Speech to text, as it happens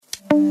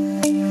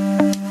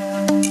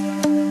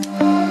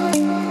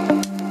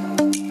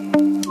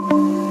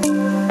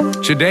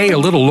Today, a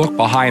little look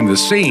behind the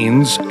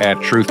scenes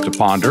at Truth to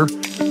Ponder.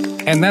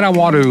 And then I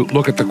want to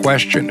look at the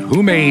question,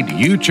 who made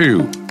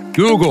YouTube,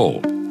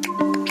 Google,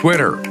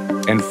 Twitter,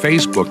 and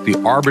Facebook the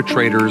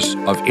arbitrators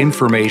of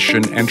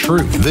information and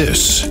truth?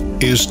 This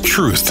is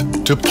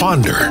Truth to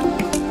Ponder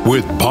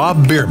with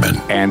Bob Bierman.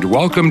 And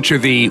welcome to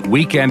the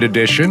weekend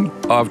edition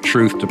of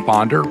Truth to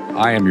Ponder.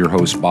 I am your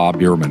host, Bob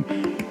Bierman.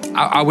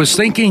 I was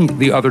thinking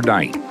the other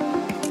night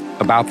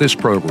about this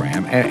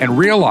program and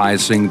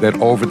realizing that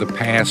over the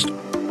past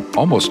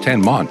almost 10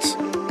 months,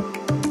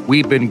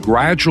 we've been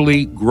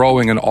gradually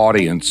growing an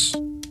audience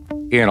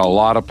in a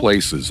lot of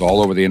places all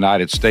over the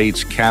United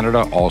States, Canada,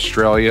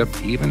 Australia,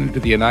 even into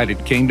the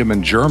United Kingdom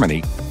and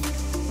Germany.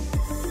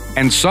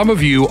 And some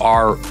of you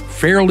are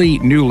fairly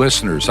new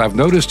listeners. I've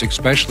noticed,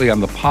 especially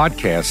on the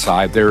podcast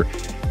side, there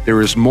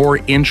is more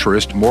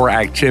interest, more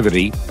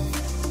activity,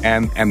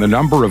 and the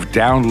number of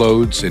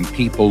downloads and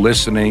people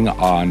listening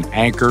on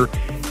Anchor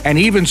and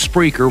even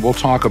Spreaker. We'll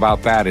talk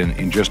about that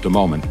in just a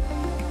moment.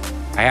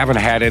 I haven't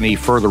had any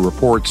further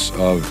reports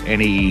of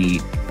any,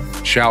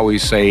 shall we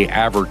say,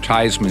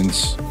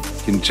 advertisements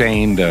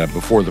contained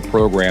before the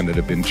program that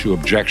have been too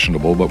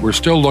objectionable, but we're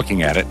still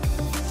looking at it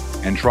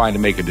and trying to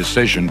make a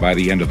decision by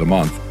the end of the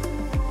month.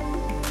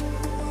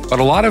 But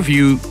a lot of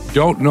you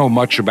don't know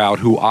much about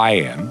who I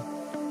am,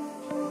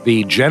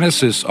 the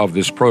genesis of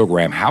this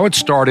program, how it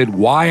started,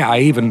 why I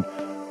even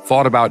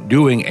thought about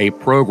doing a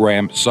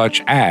program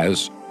such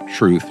as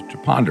Truth to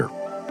Ponder.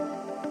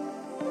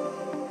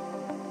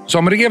 So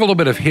I'm going to give a little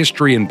bit of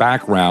history and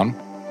background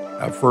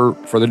for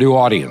the new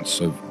audience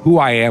of who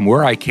I am,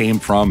 where I came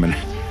from,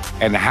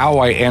 and how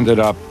I ended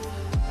up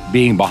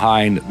being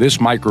behind this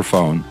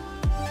microphone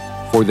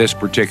for this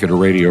particular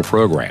radio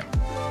program.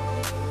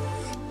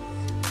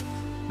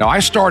 Now, I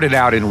started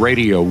out in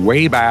radio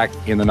way back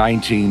in the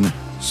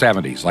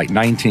 1970s, like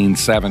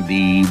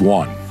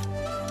 1971.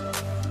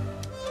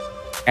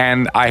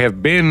 And I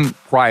have been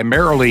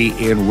primarily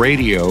in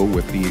radio,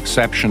 with the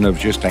exception of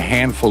just a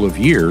handful of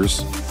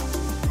years,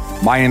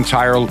 my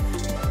entire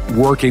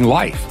working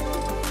life.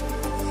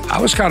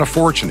 I was kind of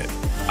fortunate.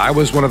 I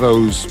was one of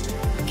those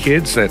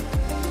kids that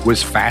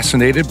was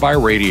fascinated by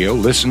radio,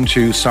 listened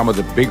to some of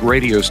the big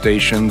radio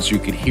stations you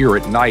could hear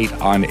at night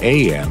on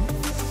AM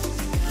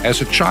as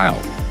a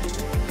child.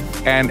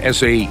 And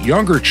as a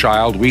younger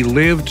child, we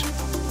lived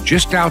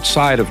just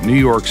outside of New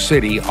York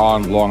City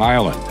on Long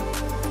Island.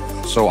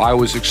 So I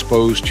was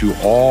exposed to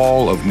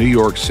all of New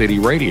York City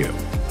radio.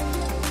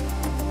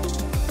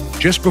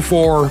 Just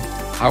before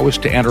I was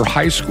to enter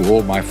high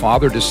school, my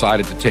father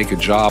decided to take a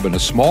job in a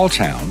small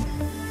town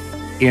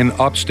in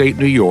upstate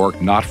New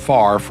York, not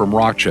far from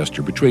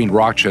Rochester, between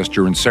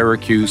Rochester and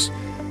Syracuse,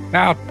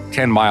 about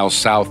 10 miles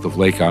south of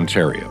Lake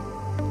Ontario.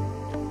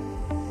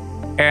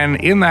 And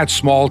in that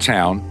small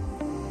town,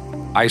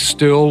 I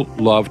still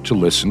loved to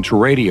listen to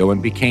radio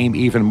and became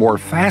even more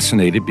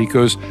fascinated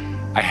because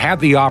I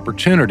had the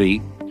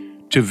opportunity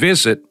to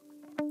visit,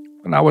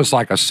 when I was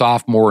like a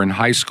sophomore in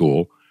high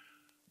school,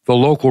 the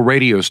local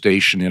radio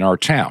station in our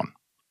town.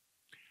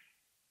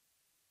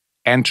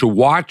 And to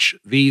watch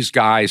these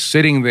guys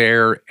sitting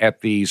there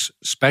at these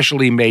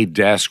specially made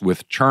desks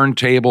with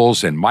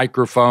turntables and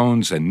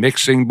microphones and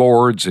mixing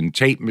boards and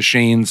tape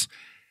machines,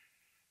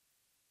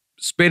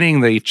 spinning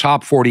the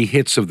top 40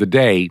 hits of the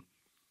day,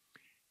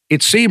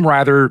 it seemed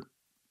rather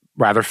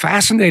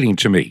fascinating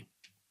to me.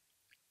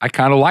 I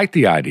kind of liked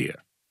the idea.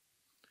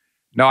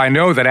 Now, I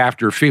know that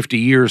after 50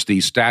 years,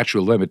 the statute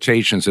of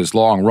limitations has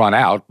long run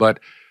out, but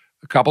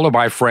a couple of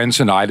my friends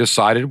and I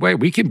decided, wait,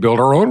 we can build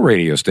our own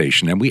radio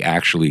station, and we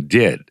actually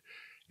did.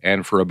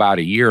 And for about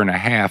a year and a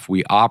half,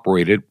 we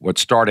operated what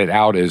started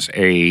out as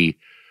a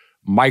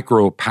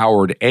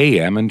micro-powered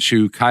AM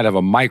into kind of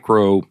a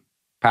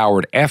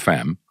micro-powered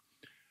FM.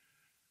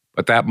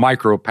 But that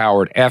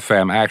micro-powered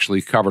FM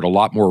actually covered a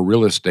lot more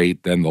real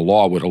estate than the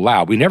law would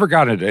allow. We never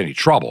got into any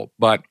trouble,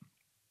 but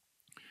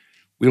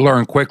we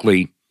learned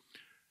quickly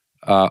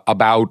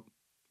about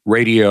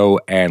radio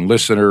and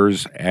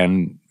listeners,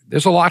 and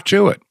there's a lot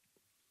to it.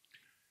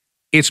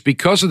 It's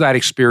because of that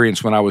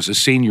experience when I was a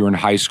senior in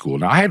high school.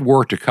 Now, I had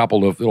worked a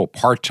couple of little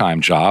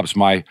part-time jobs.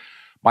 My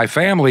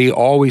family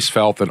always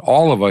felt that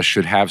all of us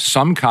should have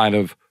some kind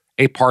of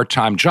a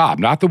part-time job.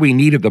 Not that we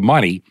needed the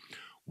money,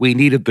 we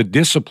needed the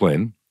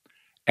discipline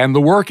and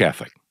the work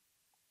ethic.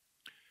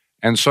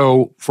 And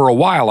so for a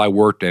while, I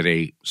worked at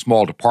a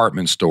small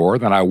department store.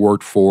 Then I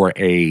worked for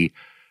a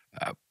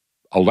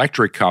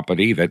electric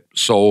company that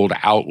sold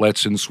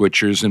outlets and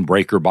switches and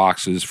breaker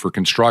boxes for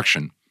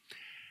construction.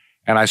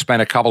 And I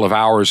spent a couple of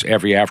hours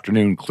every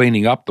afternoon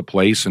cleaning up the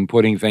place and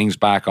putting things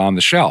back on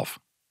the shelf.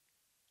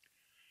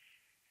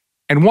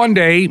 And one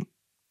day,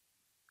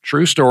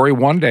 true story,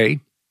 one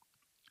day,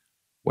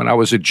 when I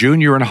was a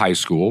junior in high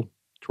school,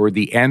 toward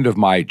the end of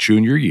my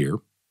junior year,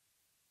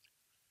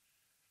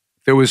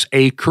 there was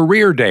a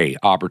career day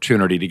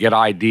opportunity to get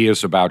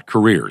ideas about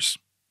careers.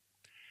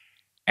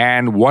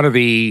 And one of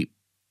the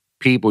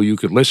people you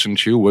could listen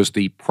to was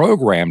the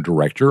program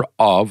director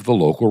of the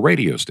local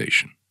radio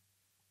station.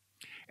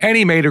 And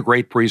he made a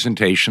great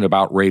presentation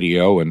about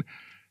radio and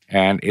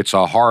And it's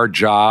a hard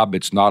job.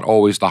 It's not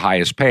always the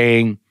highest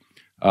paying,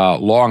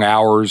 long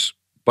hours,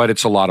 but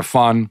it's a lot of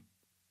fun.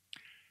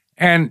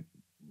 And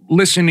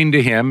listening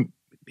to him,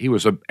 he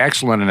was an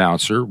excellent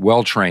announcer,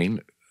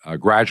 well-trained, a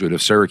graduate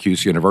of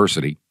Syracuse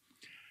University.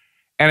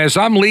 And as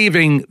I'm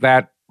leaving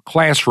that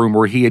classroom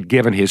where he had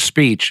given his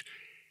speech,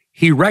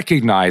 he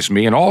recognized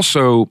me, and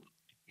also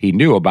he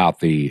knew about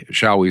the,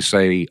 shall we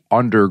say,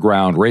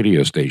 underground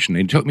radio station,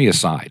 and he took me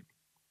aside.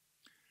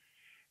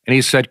 And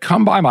he said,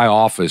 come by my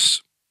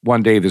office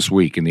one day this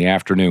week in the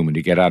afternoon when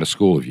you get out of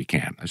school if you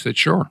can. I said,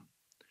 sure.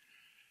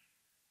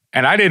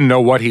 And I didn't know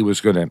what he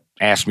was going to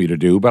ask me to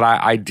do, but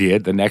I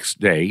did. The next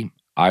day,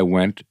 I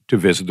went to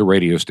visit the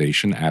radio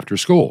station after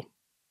school.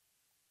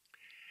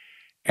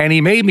 And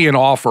he made me an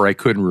offer I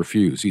couldn't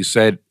refuse. He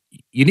said,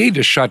 you need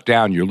to shut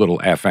down your little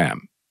FM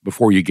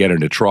before you get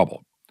into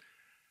trouble.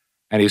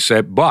 And he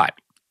said, but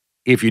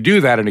if you do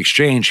that in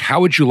exchange,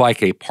 how would you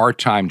like a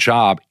part-time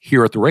job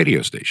here at the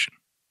radio station?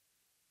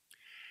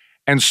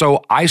 And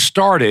so I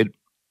started,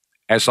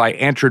 as I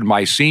entered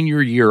my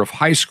senior year of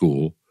high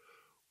school,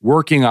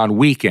 working on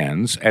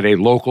weekends at a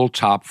local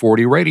top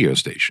 40 radio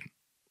station.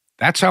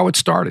 That's how it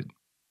started.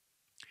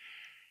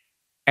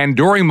 And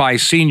during my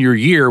senior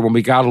year, when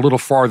we got a little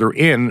farther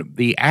in,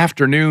 the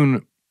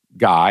afternoon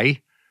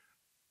guy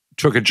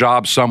took a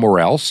job somewhere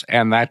else,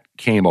 and that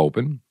came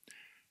open.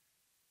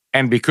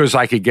 And because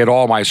I could get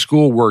all my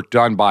schoolwork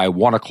done by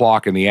 1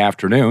 o'clock in the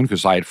afternoon,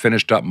 because I had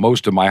finished up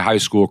most of my high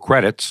school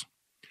credits,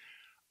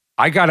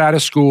 I got out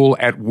of school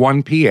at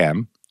 1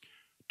 p.m.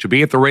 to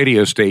be at the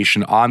radio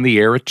station on the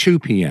air at 2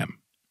 p.m.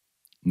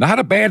 Not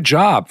a bad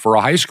job for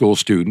a high school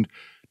student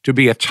to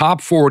be a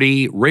top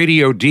 40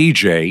 radio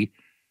DJ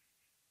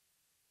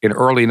in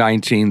early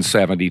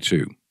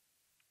 1972.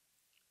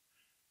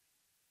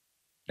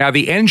 Now,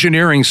 the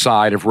engineering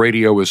side of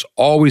radio is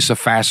always a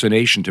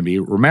fascination to me.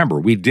 Remember,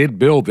 we did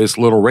build this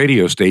little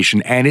radio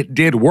station, and it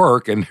did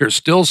work, and there's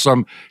still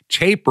some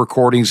tape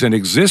recordings in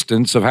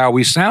existence of how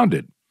we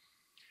sounded.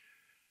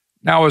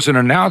 Now, as an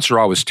announcer,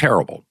 I was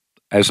terrible,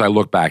 as I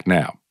look back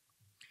now.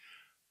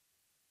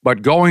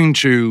 But going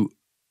to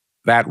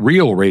that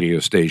real radio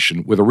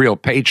station with a real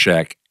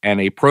paycheck and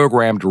a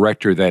program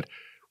director that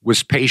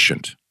was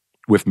patient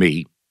with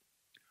me,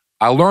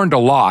 I learned a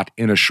lot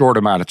in a short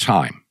amount of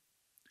time.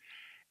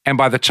 And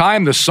by the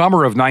time the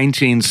summer of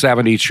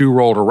 1972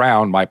 rolled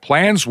around, my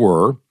plans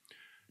were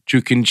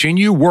to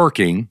continue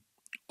working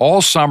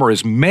all summer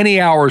as many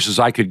hours as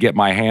I could get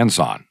my hands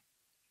on,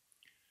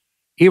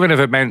 even if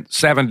it meant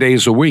 7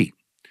 days a week,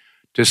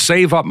 to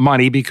save up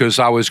money because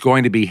I was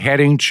going to be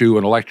heading to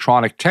an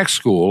electronic tech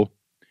school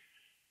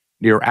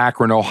near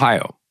Akron,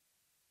 Ohio.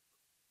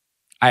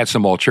 I had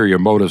some ulterior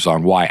motives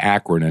on why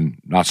Akron and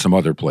not some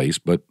other place,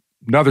 but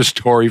another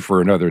story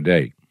for another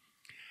day.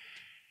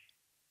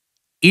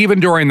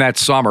 Even during that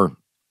summer,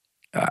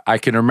 I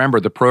can remember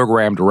the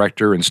program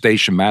director and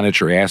station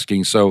manager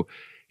asking, so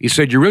he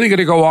said, you're really going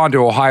to go on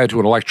to Ohio to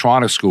an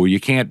electronics school? You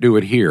can't do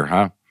it here,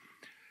 huh?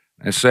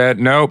 I said,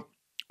 nope.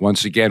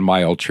 Once again, my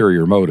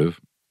ulterior motive.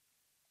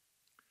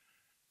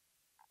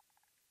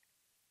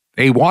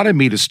 They wanted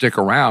me to stick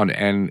around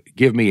and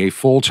give me a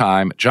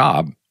full-time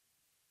job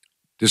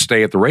to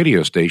stay at the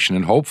radio station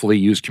and hopefully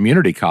use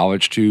community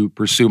college to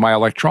pursue my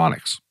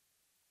electronics.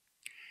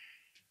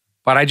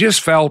 But I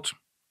just felt,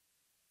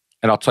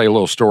 and I'll tell you a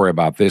little story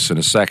about this in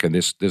a second.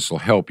 This will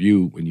help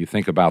you when you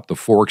think about the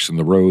forks in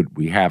the road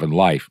we have in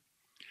life.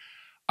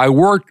 I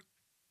worked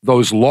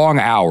those long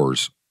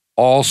hours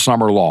all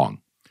summer long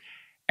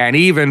and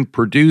even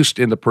produced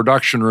in the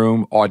production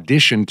room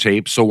audition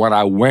tapes so when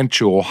I went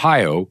to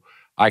Ohio,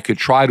 I could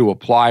try to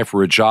apply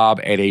for a job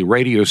at a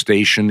radio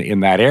station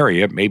in that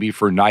area, maybe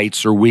for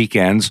nights or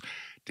weekends,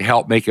 to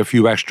help make a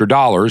few extra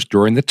dollars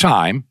during the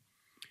time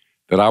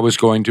that I was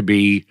going to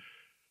be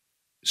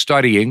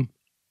studying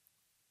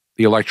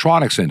the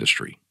electronics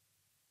industry.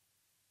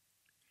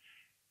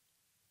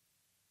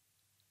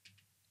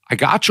 I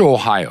got to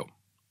Ohio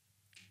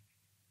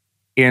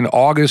in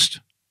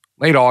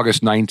late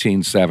August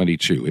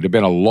 1972. It had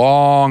been a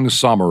long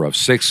summer of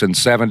 6- and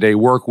 7-day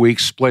work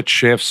weeks, split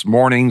shifts,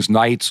 mornings,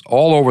 nights,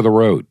 all over the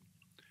road.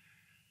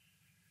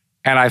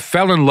 And I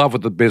fell in love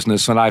with the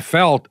business, and I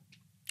felt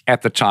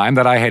at the time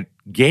that I had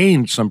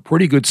gained some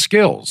pretty good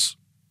skills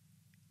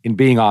in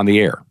being on the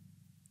air.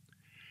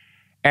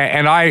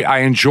 And I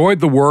enjoyed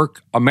the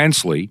work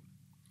immensely,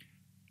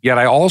 yet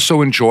I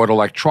also enjoyed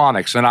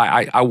electronics. And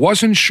I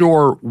wasn't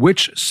sure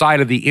which side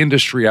of the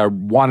industry I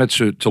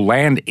wanted to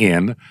land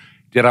in.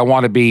 Did I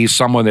want to be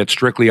someone that's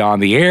strictly on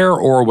the air,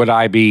 or would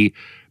I be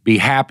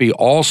happy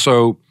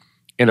also,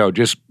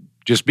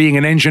 just being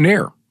an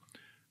engineer?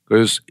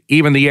 Because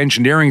even the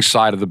engineering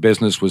side of the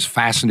business was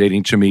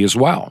fascinating to me as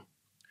well.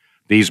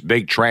 These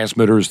big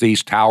transmitters,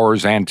 these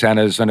towers,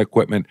 antennas, and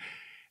equipment.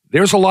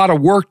 There's a lot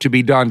of work to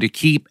be done to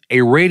keep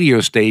a radio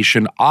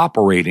station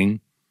operating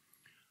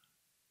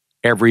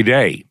every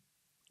day,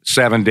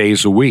 7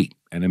 days a week,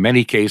 and in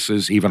many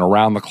cases, even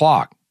around the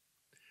clock.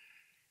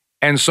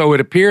 And so it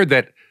appeared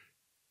that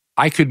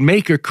I could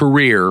make a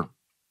career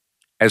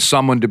as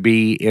someone to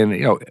be in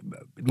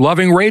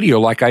loving radio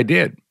like I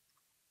did.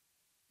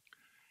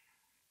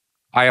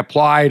 I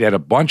applied at a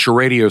bunch of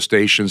radio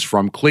stations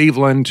from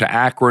Cleveland to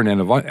Akron,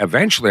 and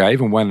eventually I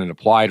even went and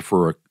applied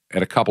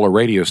at a couple of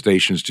radio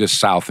stations just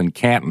south in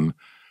Canton,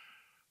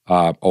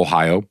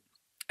 Ohio,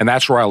 and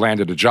that's where I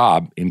landed a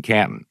job in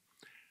Canton.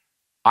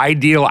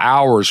 Ideal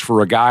hours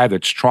for a guy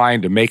that's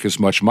trying to make as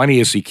much money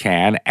as he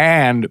can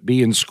and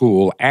be in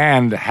school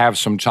and have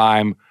some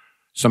downtime.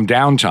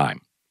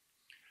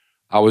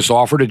 I was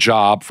offered a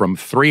job from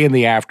 3 in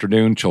the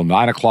afternoon till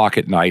 9 o'clock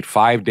at night,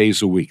 5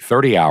 days a week,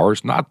 30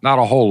 hours, not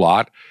a whole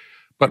lot,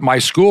 but my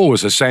school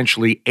was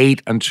essentially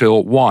 8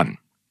 until 1.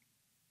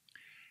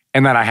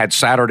 And then I had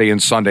Saturday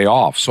and Sunday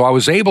off. So I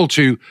was able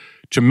to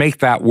make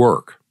that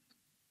work.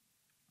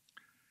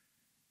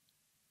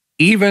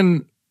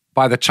 Even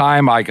by the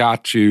time I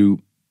got to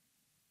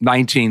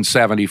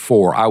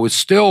 1974, I was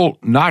still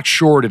not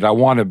sure did I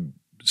want to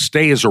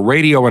stay as a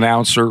radio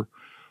announcer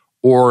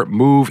or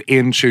move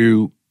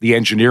into the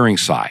engineering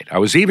side. I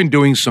was even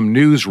doing some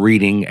news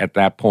reading at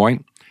that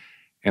point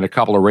in a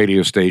couple of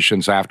radio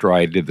stations after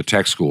I did the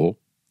tech school.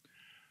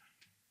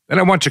 Then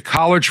I went to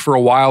college for a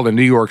while in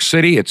New York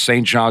City at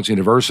St. John's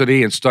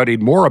University and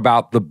studied more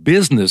about the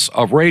business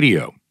of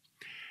radio.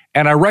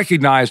 And I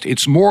recognized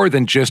it's more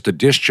than just a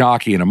disc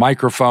jockey and a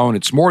microphone.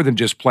 It's more than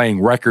just playing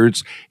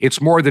records.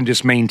 It's more than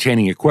just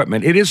maintaining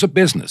equipment. It is a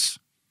business.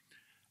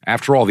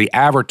 After all, the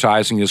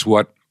advertising is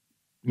what,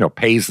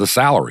 pays the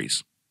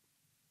salaries.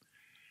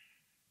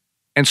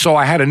 And so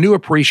I had a new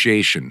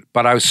appreciation,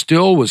 but I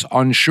still was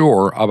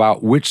unsure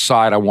about which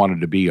side I wanted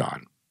to be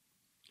on.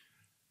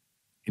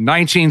 In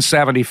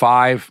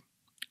 1975,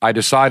 I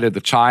decided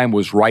the time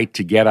was right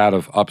to get out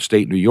of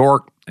upstate New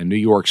York and New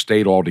York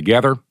State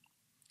altogether.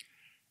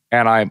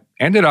 And I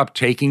ended up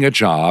taking a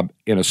job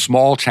in a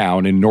small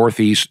town in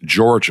northeast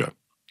Georgia,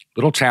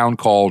 little town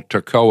called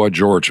Toccoa,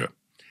 Georgia.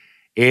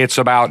 It's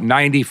about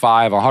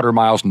 100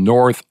 miles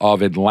north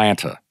of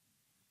Atlanta.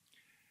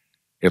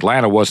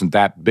 Atlanta wasn't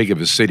that big of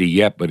a city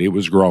yet, but it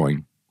was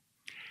growing.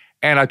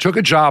 And I took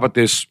a job at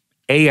this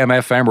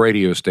AM/FM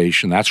radio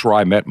station. That's where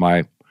I met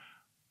my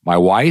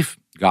wife,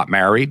 got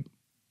married.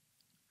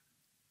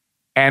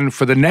 And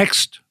for the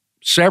next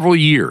several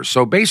years,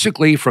 so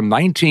basically from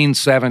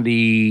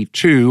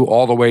 1972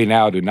 all the way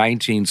now to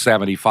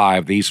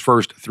 1975, these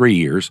first 3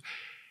 years,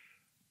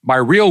 my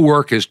real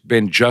work has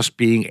been just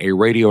being a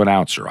radio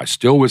announcer. I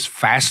still was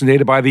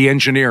fascinated by the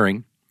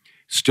engineering,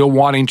 still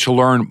wanting to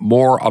learn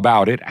more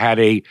about it. Had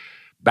a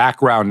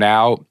background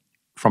now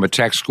from a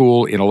tech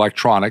school in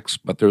electronics,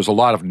 but there's a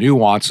lot of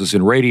nuances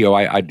in radio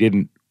I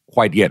didn't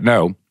quite yet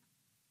know.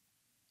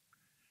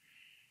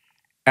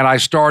 And I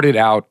started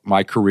out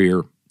my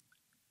career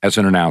as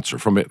an announcer.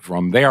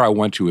 From there, I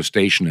went to a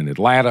station in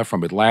Atlanta,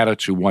 from Atlanta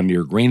to one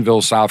near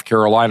Greenville, South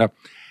Carolina.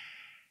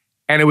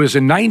 And it was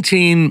in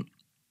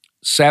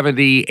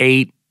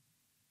 1978,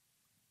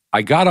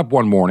 I got up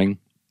one morning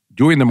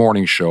doing the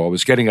morning show. I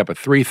was getting up at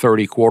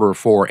 3:30,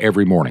 3:45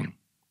 every morning.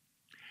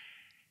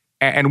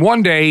 And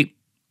one day,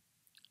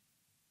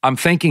 I'm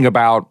thinking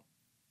about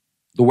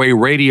the way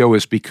radio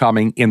is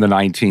becoming in the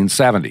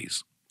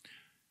 1970s.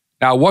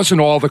 Now, it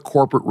wasn't all the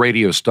corporate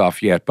radio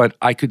stuff yet, but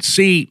I could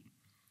see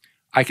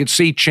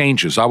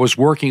changes. I was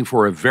working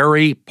for a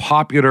very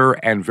popular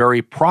and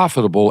very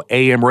profitable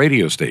AM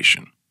radio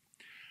station,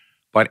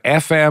 but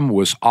FM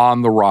was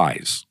on the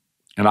rise.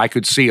 And I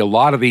could see a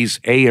lot of these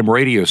AM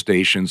radio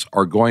stations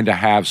are going to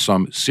have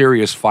some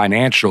serious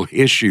financial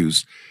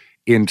issues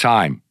in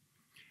time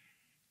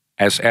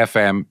as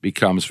FM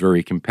becomes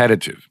very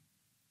competitive.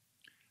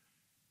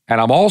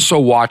 And I'm also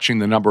watching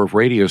the number of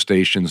radio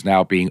stations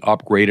now being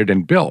upgraded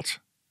and built.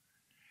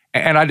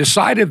 And I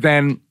decided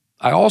then,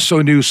 I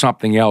also knew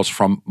something else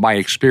from my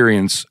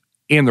experience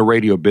in the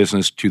radio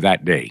business to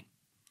that day.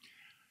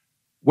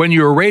 When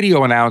you're a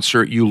radio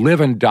announcer, you live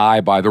and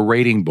die by the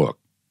rating book.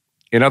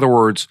 In other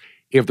words,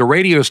 if the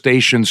radio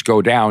stations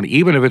go down,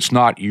 even if it's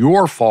not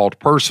your fault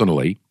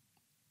personally,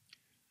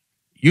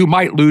 you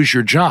might lose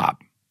your job.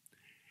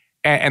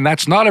 And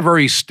that's not a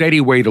very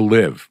steady way to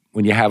live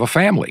when you have a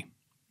family.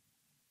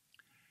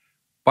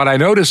 But I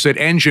noticed that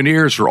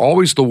engineers are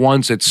always the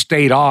ones that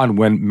stayed on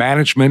when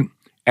management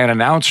and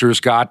announcers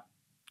got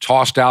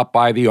tossed out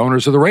by the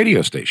owners of the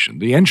radio station.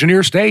 The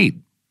engineer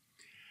stayed.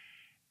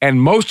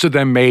 And most of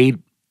them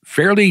made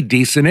fairly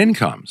decent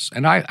incomes.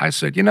 And I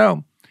said,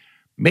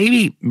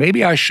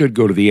 maybe I should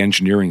go to the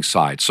engineering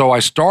side. So I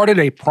started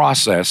a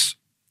process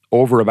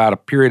over about a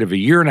period of a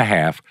year and a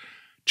half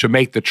to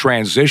make the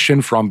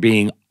transition from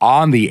being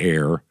on the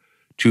air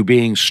to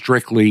being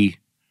strictly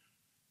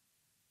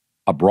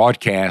a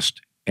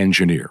broadcast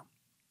engineer.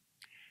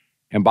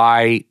 And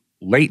by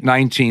late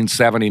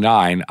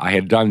 1979, I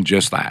had done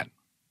just that.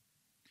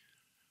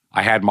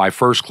 I had my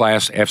first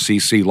class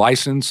FCC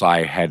license.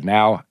 I had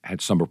now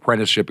had some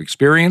apprenticeship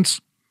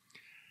experience.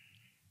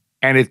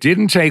 And it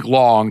didn't take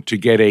long to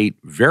get a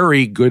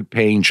very good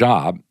paying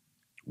job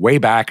way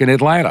back in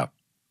Atlanta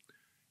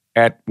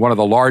at one of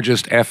the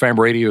largest FM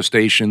radio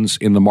stations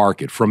in the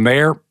market. From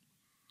there,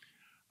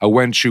 I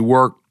went to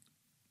work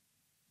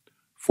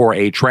for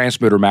a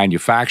transmitter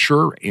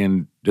manufacturer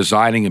in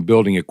designing and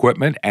building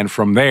equipment. And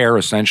from there,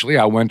 essentially,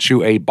 I went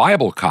to a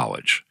Bible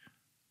college.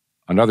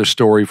 Another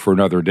story for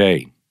another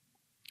day.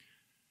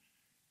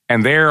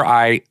 And there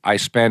I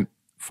spent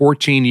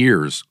 14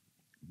 years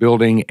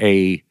building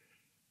a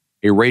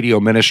radio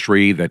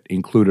ministry that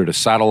included a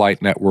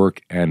satellite network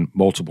and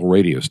multiple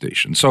radio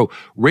stations. So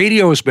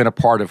radio has been a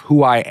part of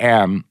who I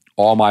am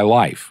all my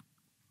life.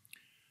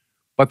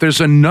 But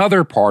there's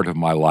another part of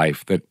my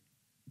life that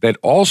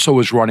also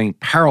is running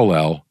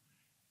parallel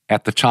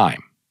at the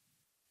time.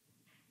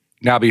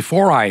 Now,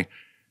 before I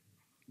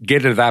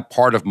get into that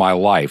part of my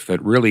life that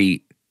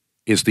really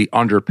is the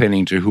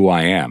underpinning to who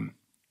I am,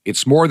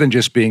 it's more than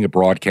just being a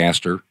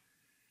broadcaster.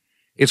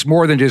 It's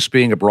more than just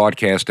being a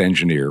broadcast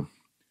engineer.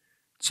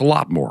 It's a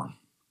lot more.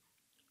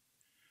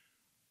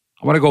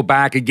 I want to go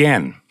back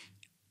again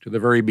to the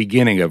very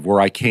beginning of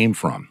where I came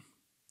from.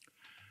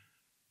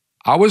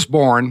 I was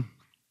born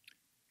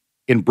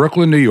in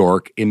Brooklyn, New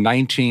York in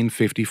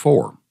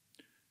 1954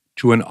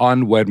 to an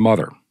unwed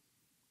mother.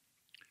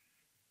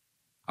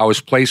 I was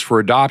placed for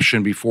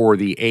adoption before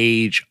the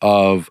age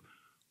of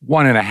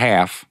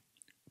 1.5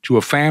 to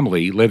a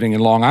family living in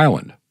Long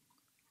Island.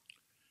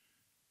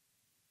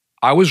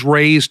 I was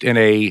raised in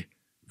a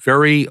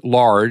very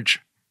large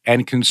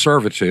and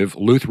conservative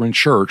Lutheran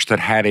church that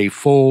had a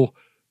full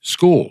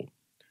school,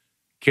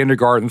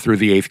 kindergarten through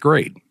the 8th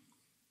grade.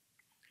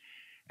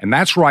 And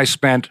that's where I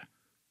spent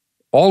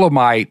all of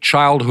my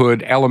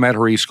childhood,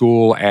 elementary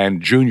school,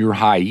 and junior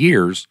high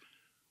years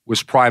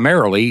was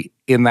primarily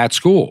in that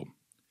school.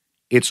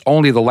 It's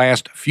only the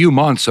last few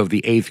months of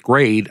the 8th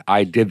grade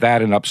I did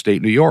that in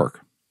upstate New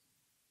York.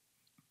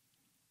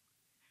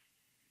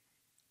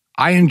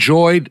 I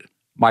enjoyed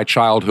my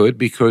childhood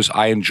because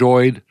I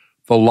enjoyed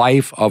the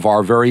life of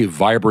our very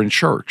vibrant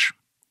church.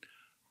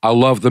 I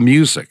loved the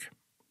music.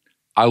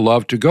 I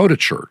loved to go to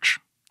church.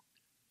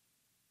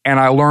 And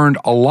I learned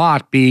a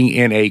lot being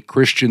in a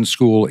Christian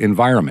school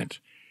environment.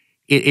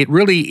 It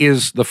really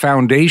is the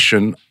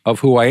foundation of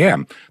who I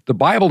am. The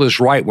Bible is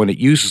right when it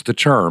uses the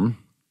term,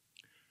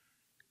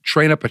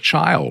 train up a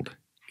child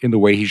in the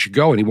way he should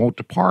go and he won't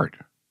depart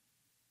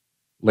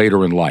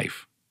later in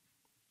life.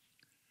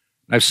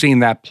 I've seen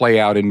that play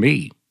out in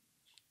me.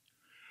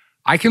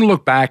 I can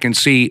look back and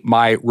see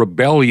my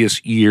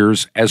rebellious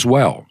years as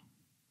well.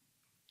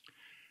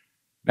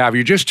 Now, if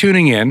you're just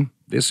tuning in,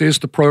 this is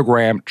the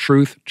program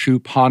Truth to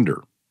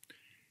Ponder.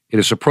 It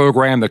is a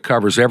program that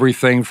covers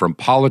everything from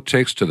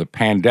politics to the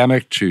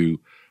pandemic to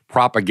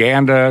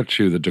propaganda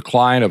to the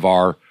decline of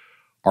our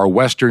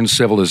Western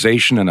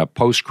civilization in a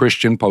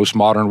post-Christian,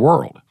 postmodern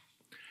world.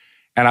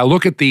 And I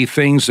look at the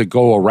things that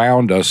go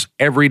around us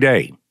every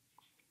day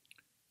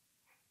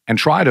and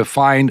try to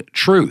find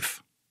truth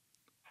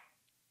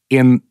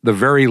in the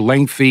very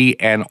lengthy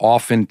and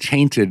often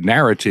tainted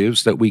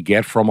narratives that we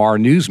get from our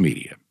news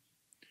media.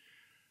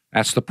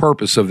 That's the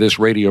purpose of this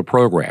radio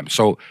program.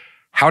 So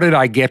how did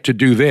I get to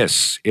do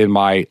this in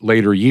my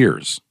later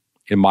years,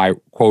 in my,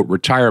 quote,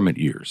 retirement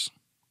years?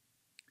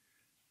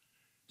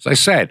 As I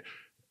said,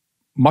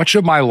 much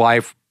of my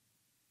life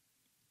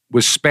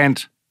was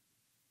spent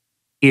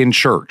in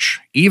church.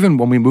 Even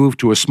when we moved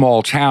to a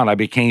small town, I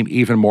became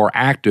even more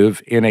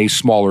active in a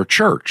smaller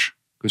church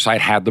because I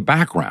had the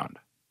background.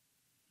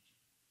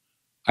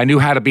 I knew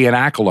how to be an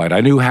acolyte.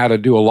 I knew how to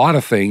do a lot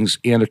of things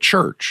in a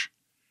church.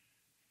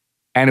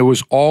 And it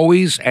was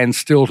always, and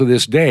still to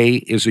this day,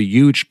 is a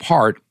huge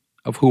part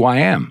of who I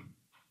am.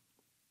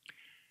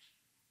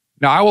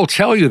 Now, I will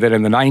tell you that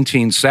in the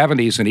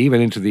 1970s and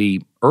even into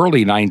the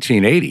early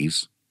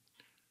 1980s,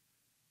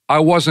 I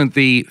wasn't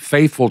the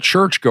faithful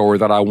churchgoer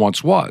that I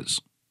once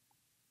was.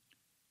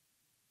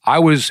 I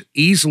was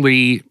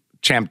easily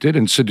tempted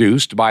and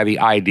seduced by the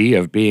idea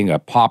of being a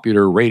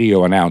popular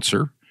radio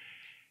announcer,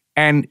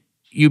 and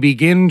you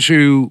begin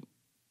to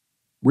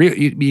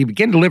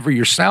live for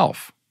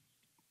yourself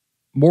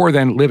more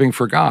than living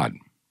for God.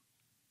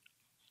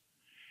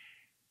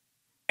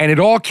 And it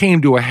all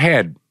came to a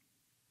head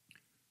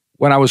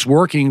when I was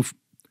working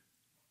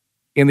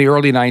in the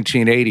early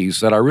 1980s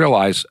that I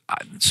realized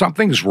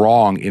something's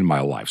wrong in my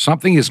life.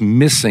 Something is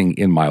missing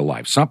in my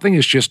life. Something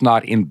is just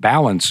not in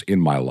balance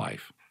in my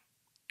life.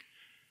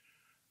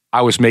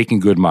 I was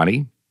making good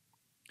money.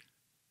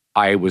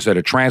 I was at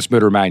a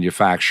transmitter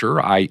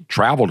manufacturer. I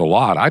traveled a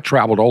lot. I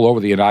traveled all over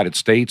the United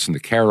States and the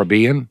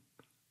Caribbean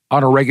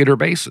on a regular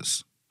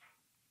basis.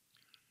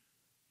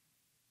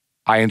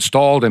 I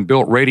installed and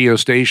built radio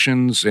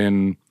stations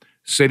in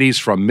cities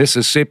from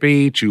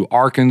Mississippi to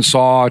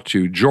Arkansas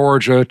to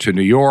Georgia to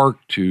New York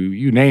to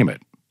you name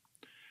it.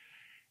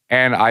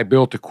 And I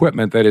built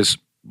equipment that is,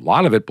 a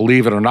lot of it,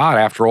 believe it or not,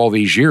 after all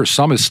these years,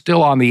 some is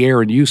still on the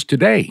air in use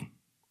today.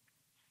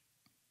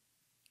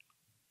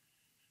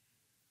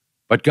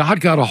 But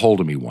God got a hold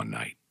of me one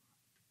night.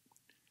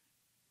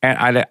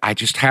 And I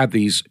just had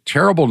these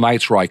terrible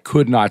nights where I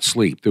could not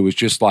sleep. There was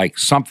just like,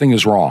 something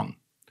is wrong.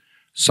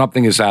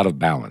 Something is out of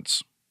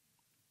balance.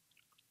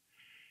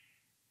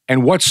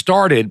 And what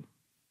started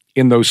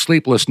in those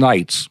sleepless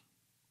nights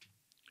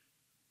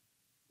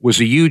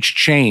was a huge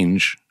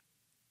change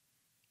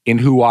in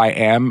who I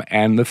am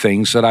and the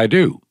things that I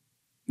do.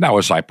 Now,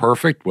 was I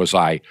perfect? Was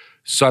I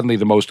suddenly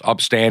the most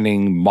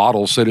upstanding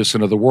model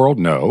citizen of the world?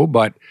 No,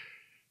 but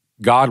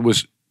God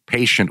was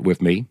patient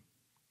with me.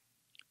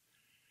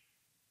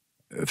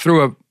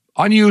 Through an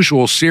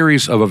unusual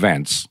series of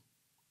events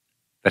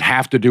that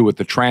have to do with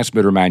the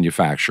transmitter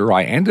manufacturer,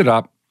 I ended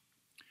up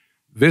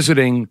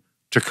visiting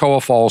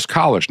Toccoa Falls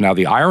College. Now,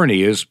 the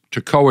irony is,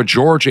 Toccoa,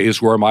 Georgia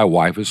is where my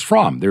wife is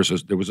from. There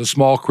was a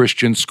small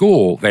Christian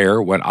school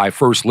there when I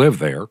first lived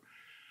there.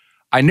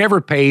 I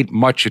never paid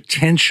much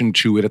attention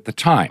to it at the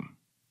time.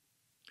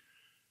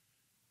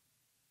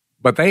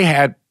 But they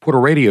had put a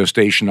radio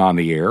station on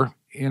the air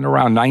in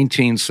around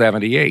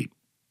 1978.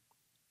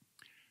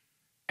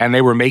 And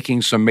they were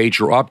making some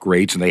major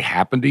upgrades, and they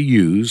happened to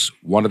use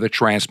one of the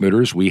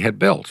transmitters we had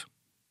built.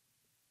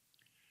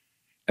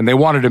 And they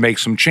wanted to make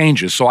some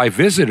changes. So I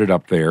visited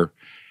up there,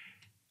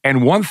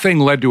 and one thing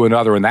led to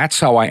another, and that's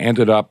how I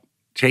ended up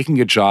taking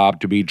a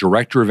job to be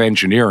director of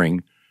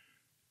engineering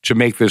to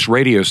make this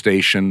radio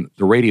station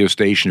the radio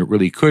station it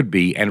really could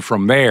be. And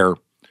from there,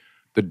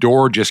 the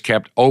door just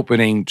kept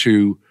opening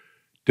to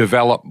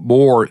develop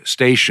more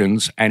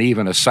stations and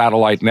even a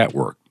satellite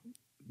network.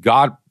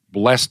 God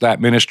blessed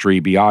that ministry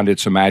beyond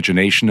its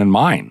imagination and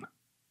mine.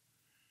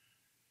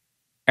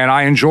 And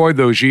I enjoyed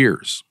those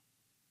years.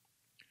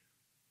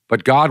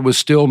 But God was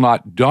still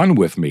not done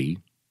with me.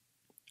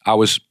 I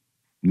was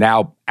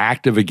now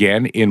active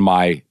again in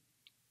my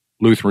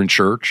Lutheran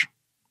church.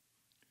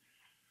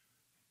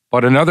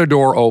 But another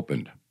door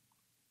opened,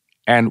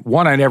 and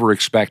one I never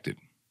expected.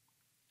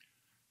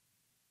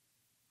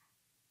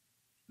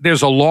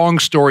 There's a long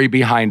story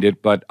behind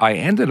it, but I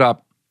ended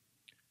up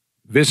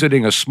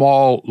visiting a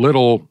small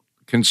little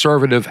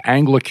conservative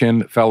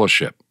Anglican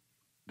fellowship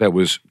that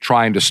was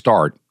trying to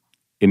start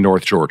in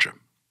North Georgia.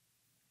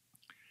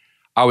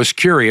 I was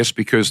curious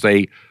because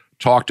they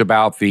talked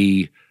about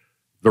the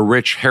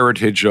rich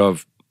heritage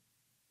of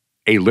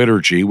a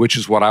liturgy, which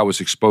is what I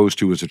was exposed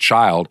to as a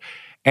child.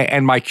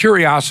 And my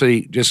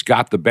curiosity just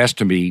got the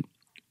best of me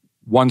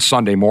one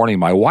Sunday morning.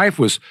 My wife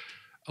was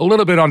a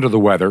little bit under the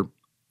weather.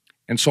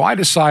 And so I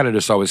decided,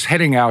 as I was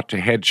heading out to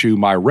head to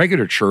my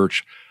regular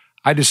church,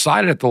 I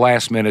decided at the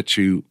last minute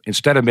to,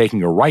 instead of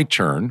making a right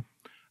turn,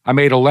 I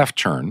made a left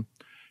turn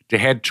to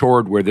head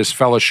toward where this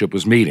fellowship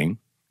was meeting.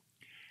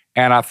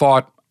 And I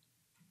thought,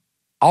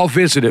 I'll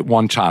visit it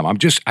one time.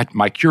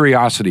 My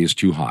curiosity is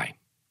too high.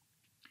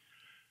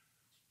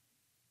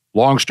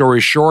 Long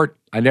story short,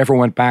 I never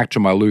went back to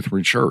my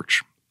Lutheran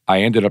church.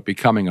 I ended up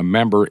becoming a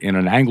member in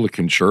an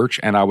Anglican church,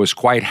 and I was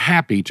quite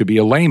happy to be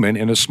a layman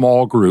in a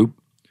small group.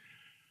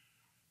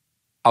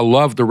 I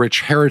love the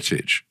rich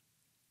heritage.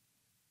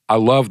 I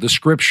love the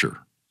scripture.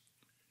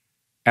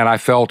 And I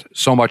felt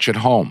so much at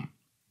home.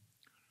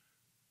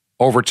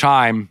 Over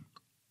time,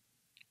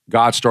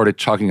 God started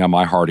tugging on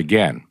my heart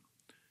again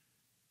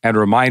and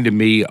reminded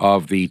me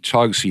of the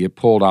tugs he had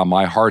pulled on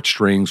my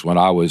heartstrings when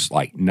I was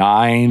like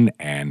 9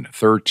 and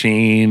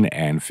 13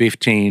 and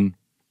 15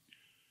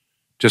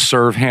 to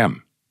serve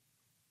him.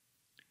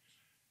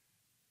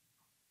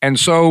 And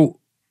so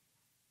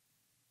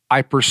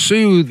I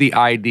pursued the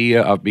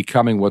idea of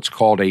becoming what's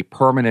called a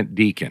permanent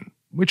deacon,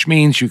 which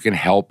means you can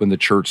help in the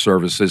church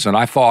services. And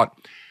I thought,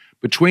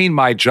 between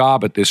my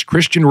job at this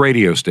Christian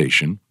radio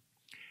station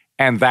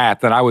and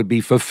that I would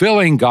be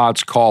fulfilling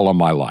God's call on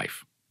my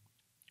life.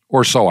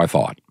 Or so I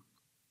thought.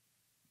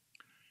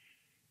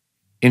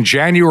 In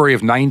January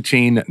of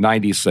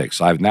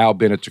 1996, I've now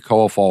been at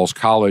Toccoa Falls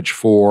College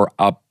for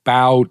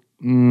about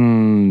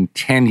 10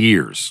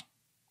 years.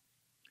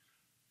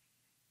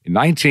 In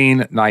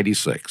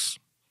 1996,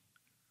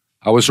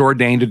 I was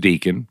ordained a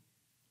deacon,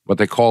 what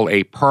they call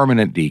a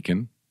permanent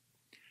deacon,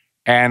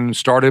 and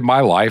started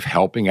my life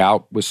helping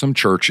out with some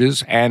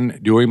churches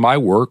and doing my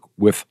work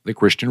with the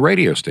Christian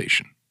radio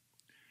station.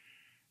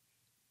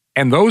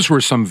 And those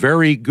were some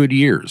very good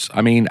years.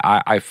 I mean,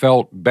 I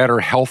felt better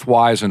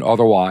health-wise and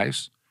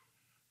otherwise.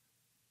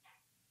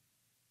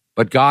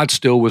 But God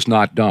still was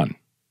not done.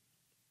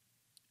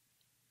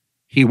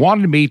 He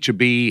wanted me to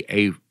be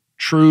a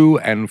true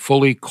and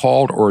fully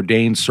called,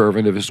 ordained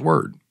servant of his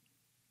word.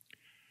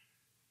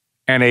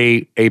 And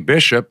a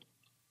bishop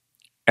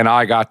and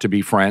I got to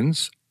be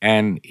friends,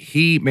 and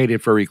he made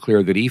it very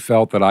clear that he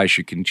felt that I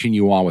should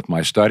continue on with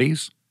my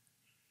studies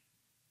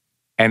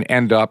and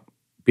end up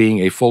being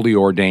a fully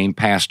ordained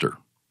pastor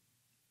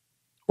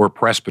or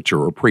presbyter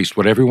or priest,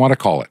 whatever you want to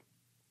call it.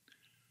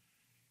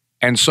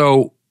 And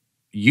so,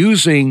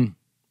 using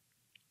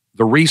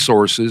the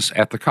resources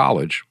at the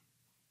college,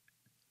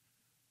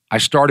 I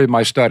started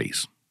my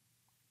studies.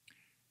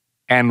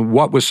 And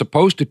what was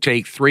supposed to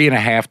take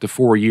 3.5 to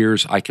 4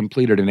 years, I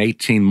completed in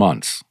 18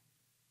 months.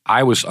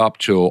 I was up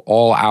till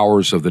all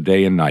hours of the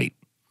day and night.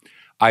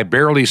 I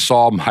barely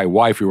saw my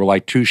wife. We were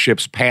like two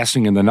ships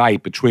passing in the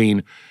night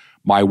between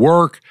my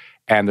work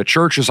and the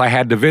churches I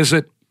had to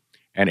visit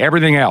and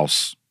everything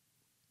else.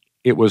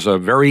 It was a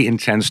very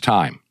intense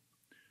time.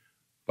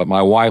 But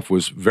my wife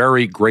was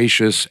very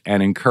gracious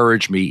and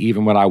encouraged me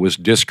even when I was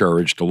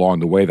discouraged along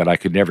the way that I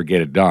could never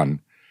get it done.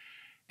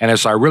 And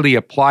as I really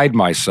applied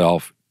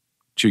myself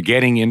to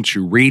getting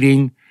into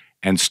reading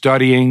and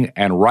studying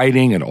and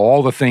writing and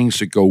all the things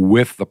that go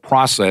with the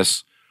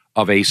process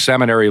of a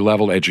seminary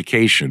level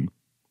education,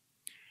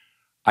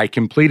 I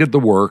completed the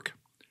work,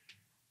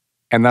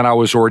 and then I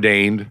was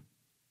ordained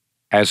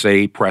as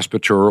a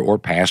presbyter or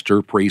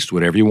pastor, priest,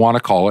 whatever you want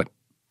to call it.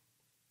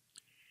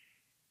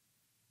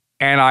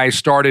 And I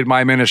started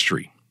my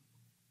ministry.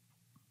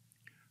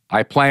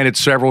 I planted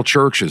several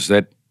churches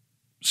that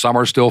some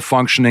are still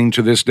functioning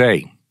to this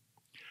day.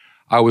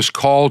 I was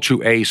called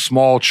to a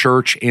small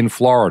church in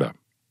Florida.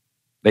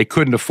 They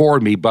couldn't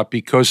afford me, but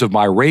because of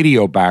my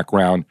radio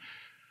background,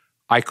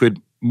 I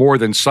could more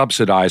than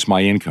subsidize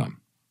my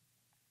income.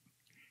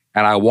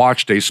 And I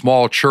watched a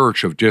small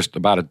church of just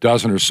about a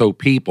dozen or so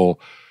people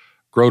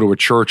grow to a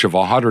church of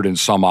 100 and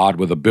some odd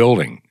with a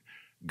building.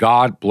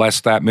 God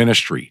bless that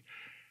ministry.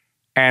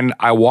 And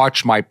I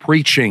watched my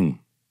preaching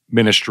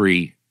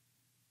ministry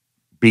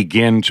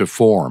begin to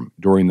form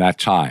during that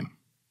time.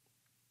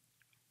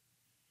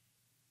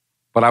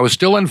 But I was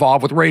still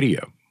involved with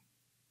radio,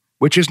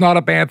 which is not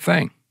a bad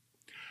thing.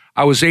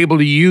 I was able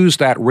to use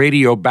that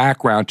radio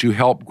background to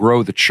help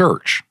grow the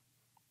church.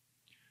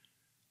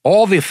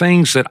 All the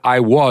things that I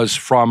was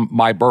from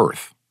my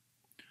birth,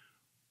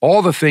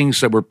 all the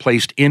things that were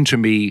placed into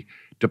me,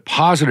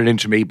 deposited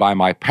into me by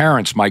my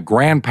parents, my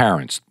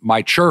grandparents,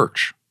 my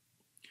church,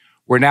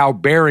 were now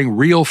bearing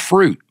real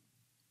fruit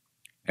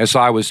as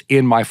I was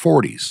in my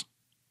 40s.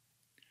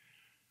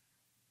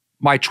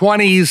 My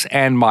 20s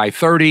and my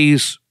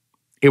 30s,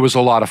 it was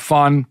a lot of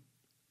fun,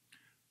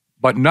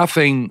 but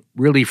nothing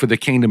really for the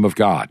kingdom of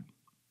God.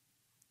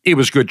 It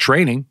was good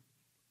training.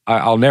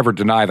 I'll never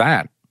deny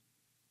that.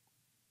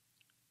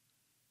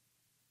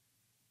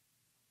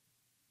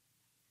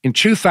 In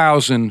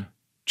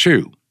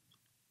 2002,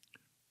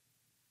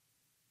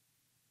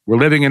 we're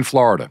living in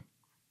Florida,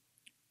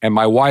 and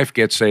my wife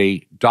gets a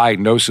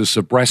diagnosis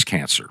of breast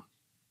cancer.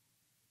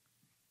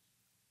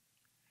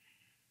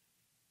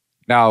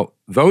 Now,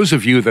 those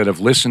of you that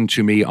have listened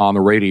to me on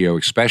the radio,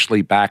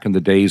 especially back in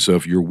the days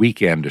of your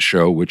weekend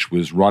show, which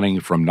was running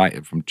from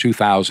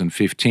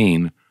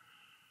 2015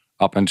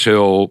 up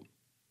until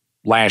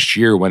last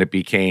year when it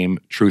became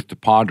Truth to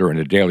Ponder and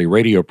a daily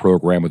radio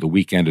program with a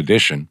weekend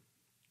edition,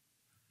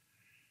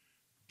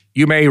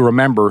 you may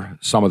remember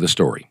some of the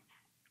story.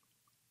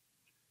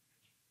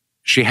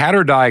 She had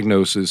her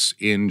diagnosis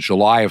in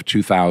July of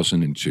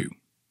 2002.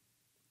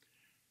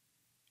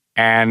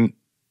 And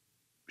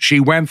she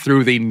went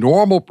through the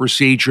normal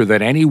procedure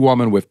that any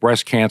woman with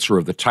breast cancer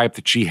of the type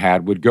that she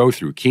had would go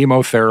through: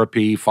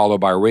 chemotherapy,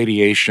 followed by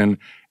radiation,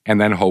 and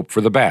then hope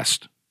for the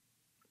best.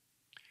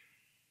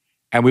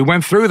 And we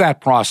went through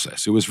that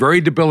process. It was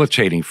very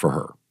debilitating for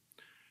her.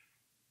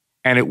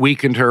 And it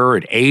weakened her,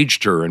 it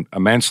aged her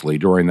immensely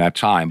during that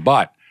time.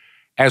 But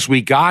as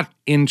we got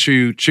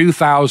into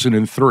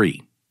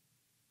 2003,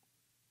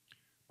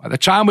 by the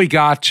time we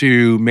got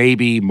to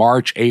maybe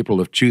March,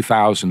 April of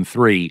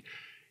 2003,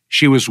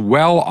 she was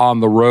well on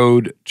the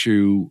road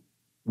to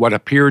what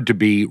appeared to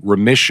be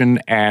remission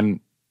and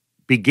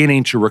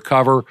beginning to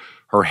recover.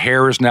 Her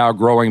hair is now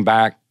growing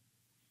back.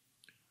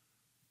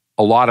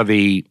 A lot of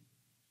the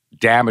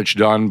damage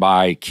done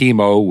by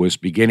chemo was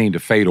beginning to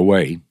fade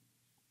away.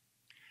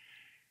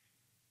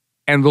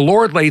 And the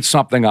Lord laid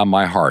something on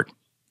my heart.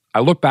 I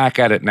look back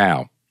at it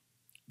now.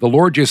 The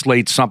Lord just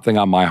laid something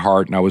on my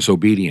heart, and I was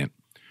obedient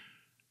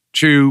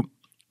to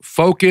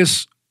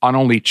focus on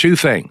only two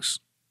things.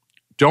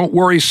 Don't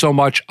worry so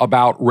much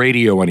about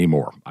radio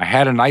anymore. I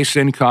had a nice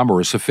income, or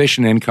a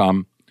sufficient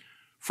income,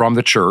 from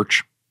the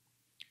church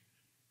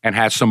and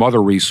had some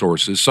other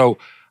resources. So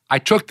I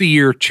took the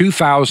year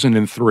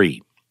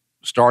 2003,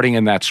 starting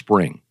in that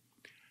spring,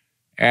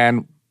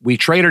 and we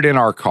traded in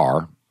our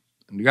car.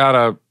 We got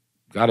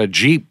a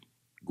Jeep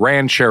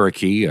Grand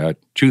Cherokee, a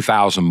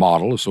 2000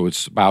 model, so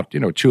it's about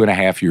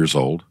 2.5 years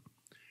old.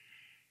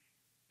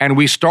 And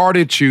we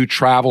started to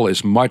travel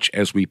as much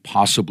as we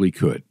possibly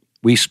could.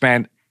 We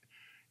spent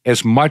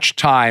as much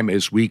time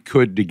as we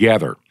could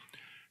together,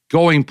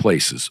 going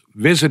places,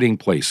 visiting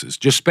places,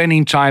 just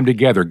spending time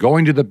together,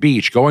 going to the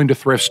beach, going to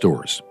thrift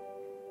stores,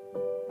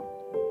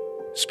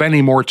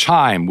 spending more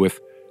time with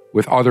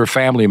other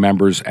family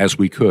members as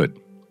we could.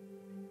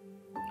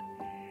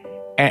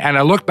 And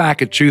I look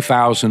back at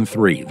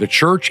 2003. The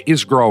church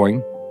is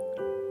growing.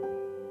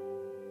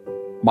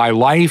 My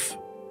life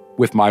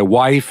with my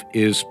wife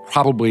is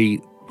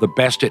probably the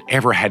best it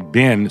ever had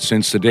been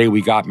since the day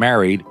we got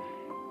married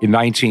in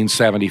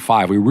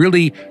 1975. We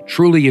really,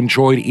 truly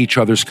enjoyed each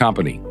other's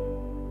company.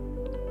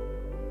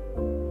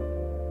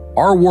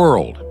 Our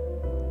world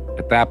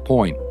at that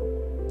point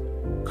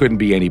couldn't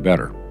be any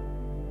better.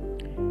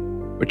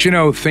 But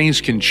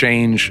things can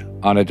change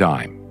on a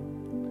dime.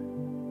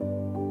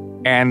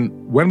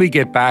 And when we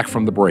get back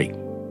from the break,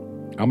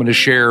 I'm going to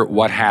share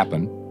what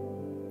happened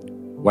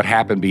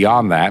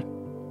beyond that,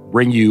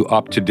 bring you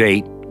up to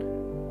date,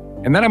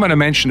 and then I'm going to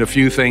mention a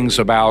few things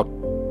about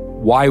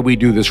why we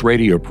do this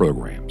radio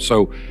program.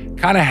 So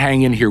kind of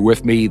hang in here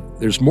with me.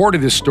 There's more to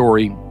this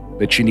story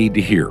that you need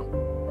to hear.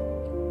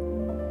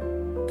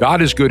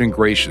 God is good and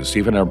gracious,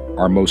 even in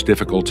our most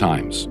difficult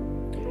times.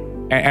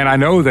 And I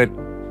know that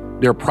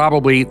there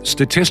probably,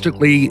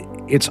 statistically,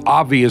 it's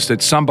obvious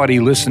that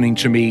somebody listening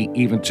to me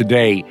even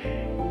today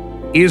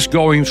is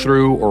going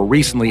through or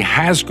recently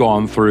has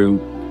gone through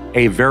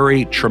a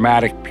very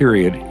traumatic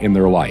period in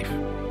their life.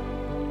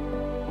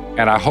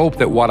 And I hope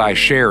that what I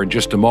share in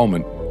just a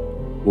moment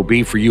will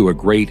be for you a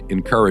great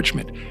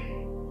encouragement.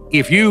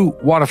 If you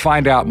want to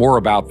find out more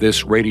about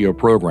this radio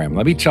program,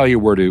 let me tell you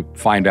where to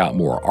find out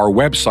more. Our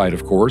website,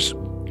 of course,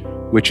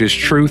 which is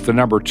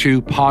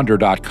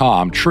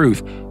truth2ponder.com,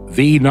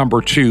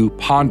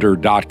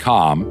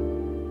 truth2ponder.com.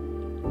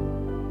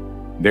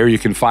 There you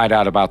can find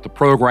out about the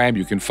program.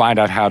 You can find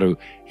out how to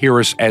hear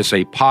us as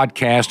a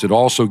podcast. It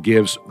also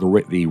gives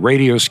the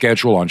radio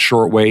schedule on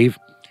shortwave,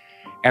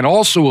 and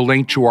also a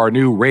link to our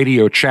new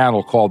radio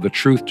channel called the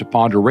Truth to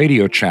Ponder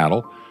Radio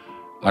Channel,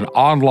 an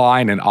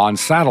online and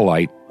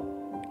on-satellite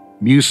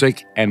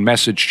music and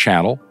message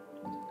channel.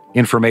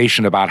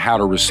 Information about how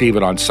to receive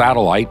it on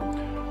satellite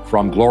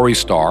from Glory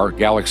Star,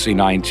 Galaxy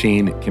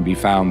 19, can be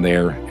found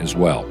there as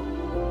well.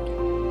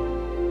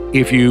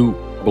 If you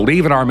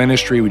believe in our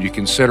ministry, would you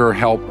consider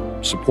help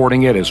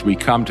supporting it as we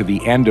come to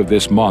the end of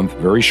this month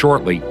very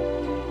shortly?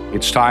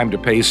 It's time to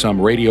pay some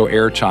radio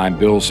airtime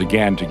bills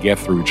again to get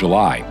through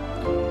July.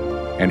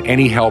 And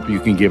any help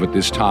you can give at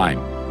this time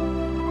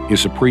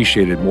is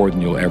appreciated more than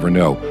you'll ever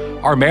know.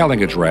 Our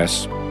mailing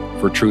address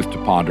for Truth to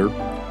Ponder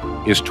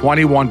is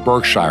 21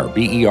 Berkshire,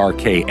 Berkshire,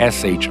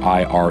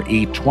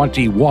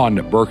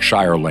 21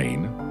 Berkshire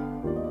Lane,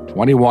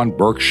 21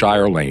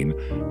 Berkshire Lane,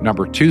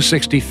 number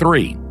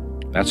 263.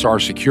 That's our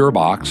secure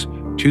box,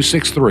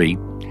 263,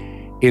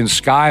 in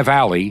Sky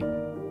Valley,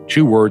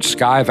 2 words,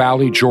 Sky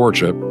Valley,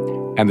 Georgia,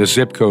 and the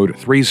zip code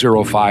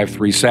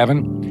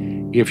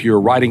 30537. If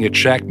you're writing a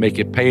check, make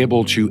it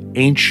payable to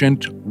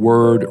Ancient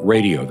Word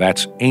Radio.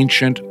 That's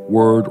Ancient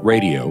Word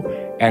Radio,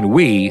 and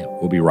we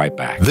will be right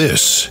back.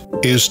 This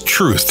is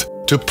Truth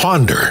to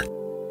Ponder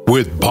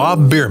with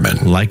Bob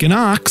Bierman. Like an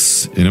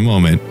ox, in a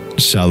moment.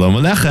 Shalom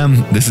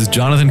Aleichem. This is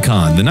Jonathan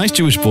Kahn, the nice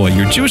Jewish boy,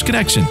 your Jewish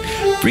connection,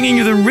 bringing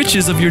you the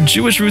riches of your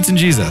Jewish roots in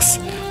Jesus.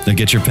 Now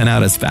get your pen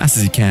out as fast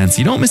as you can so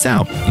you don't miss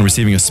out on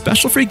receiving a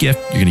special free gift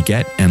you're going to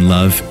get and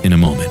love in a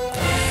moment.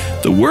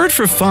 The word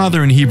for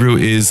father in Hebrew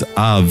is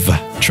av.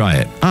 Try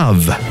it.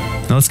 Av.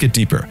 Now let's get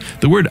deeper.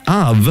 The word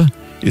av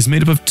is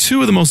made up of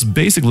 2 of the most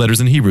basic letters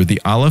in Hebrew,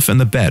 the aleph and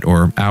the bet,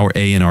 or our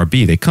A and our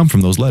B. They come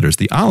from those letters.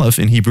 The aleph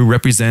in Hebrew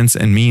represents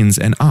and means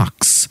an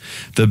ox.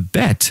 The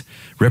bet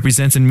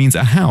represents and means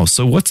a house.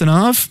 So what's an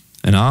av?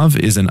 An av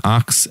is an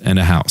ox and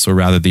a house, or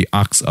rather the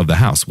ox of the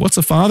house. What's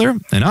a father?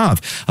 An av.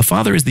 A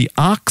father is the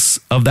ox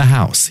of the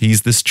house.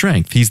 He's the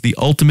strength. He's the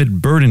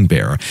ultimate burden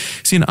bearer.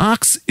 See, an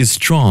ox is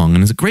strong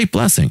and is a great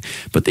blessing,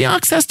 but the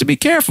ox has to be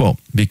careful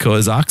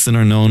because oxen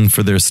are known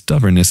for their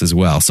stubbornness as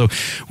well. So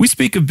we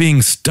speak of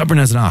being stubborn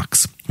as an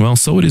ox. Well,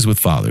 so it is with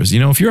fathers. You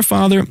know, if you're a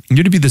father,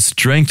 you're to be the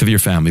strength of your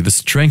family, the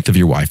strength of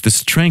your wife, the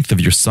strength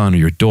of your son or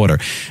your daughter.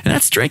 And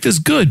that strength is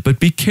good, but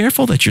be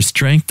careful that your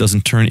strength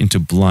doesn't turn into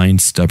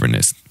blind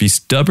stubbornness. Be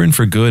stubborn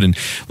for good and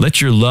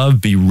let your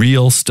love be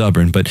real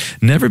stubborn, but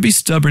never be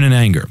stubborn in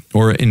anger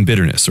or in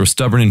bitterness or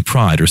stubborn in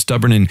pride or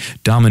stubborn in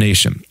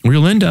domination. Or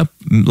you'll end up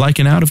like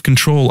an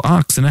out-of-control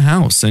ox in a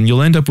house, and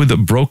you'll end up with a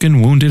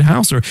broken, wounded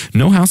house or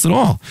no house at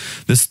all.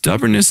 The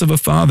stubbornness of a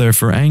father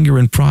for anger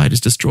and pride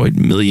has destroyed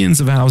millions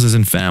of houses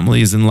and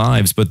families and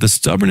lives, but the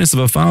stubbornness of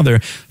a father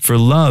for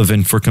love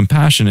and for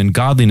compassion and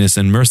godliness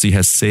and mercy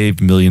has saved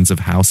millions of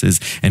houses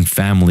and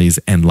families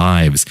and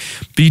lives.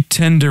 Be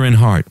tender in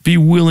heart. Be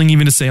willing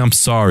even to say, I'm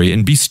sorry,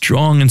 and be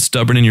strong and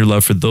stubborn in your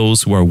love for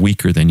those who are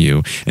weaker than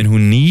you and who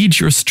need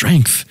your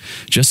strength,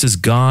 just as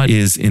God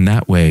is in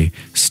that way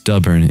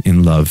stubborn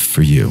in love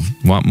for you.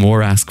 Want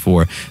more? Ask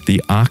for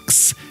the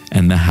ox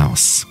and the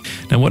house.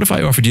 Now, what if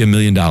I offered you $1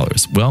 million?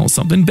 Well,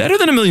 something better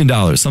than $1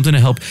 million, something to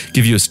help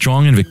give you a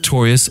strong and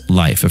victorious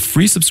life, a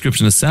free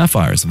subscription to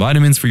Sapphires,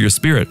 vitamins for your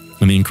spirit,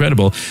 and the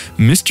incredible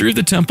Mystery of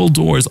the Temple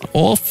Doors,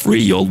 all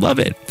free. You'll love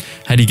it.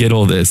 How do you get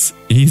all this?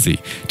 Easy.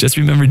 Just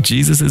remember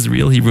Jesus'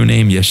 real Hebrew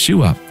name,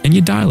 Yeshua, and you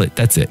dial it.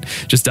 That's it.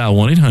 Just dial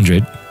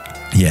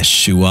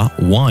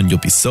 1-800-YESHUA-1. You'll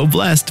be so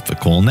blessed,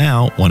 but call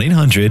now,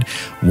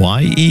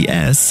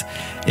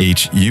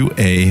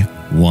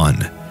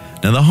 1-800-YESHUA-1.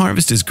 Now, the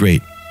harvest is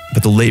great,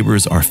 but the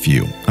laborers are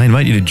few. I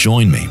invite you to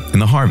join me in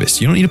the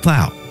harvest. You don't need to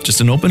plow, just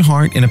an open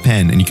heart and a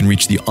pen, and you can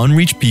reach the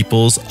unreached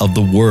peoples of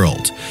the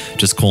world.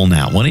 Just call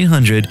now,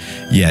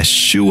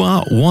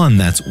 1-800-YESHUA-1.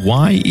 That's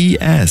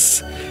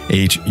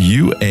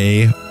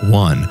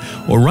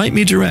YESHUA-1. Or write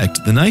me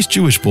direct, The Nice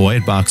Jewish Boy,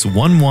 at Box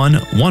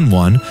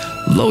 1111,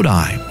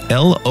 Lodi,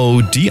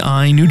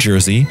 Lodi, New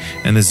Jersey,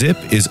 and the zip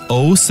is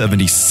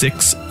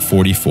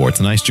 07644.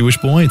 It's a Nice Jewish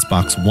Boy. It's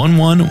Box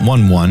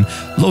 1111,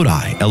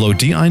 Lodi,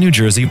 Lodi, New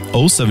Jersey,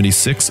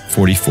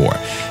 07644.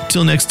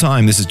 Till next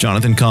time, this is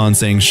Jonathan Kahn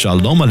saying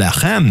Shalom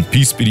Aleichem.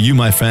 Peace be to you,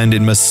 my friend,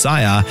 in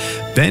Messiah,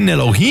 Ben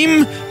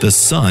Elohim, the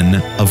Son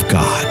of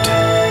God.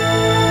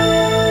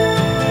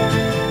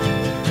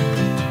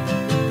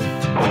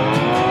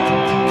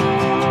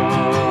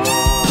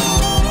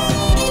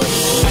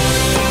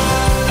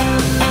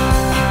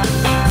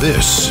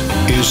 This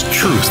is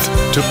Truth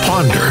to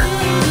Ponder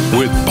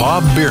with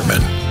Bob Bierman.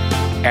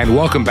 And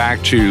welcome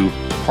back to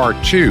part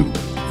 2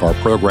 of our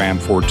program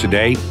for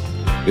today.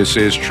 This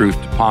is Truth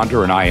to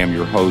Ponder, and I am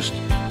your host,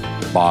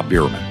 Bob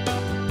Bierman.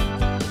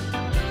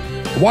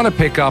 I want to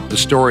pick up the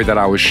story that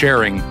I was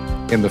sharing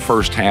in the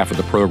first half of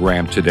the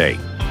program today.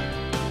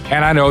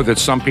 And I know that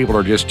some people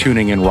are just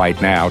tuning in right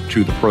now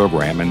to the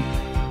program, and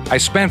I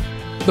spent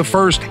the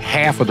first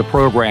half of the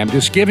program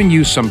just giving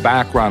you some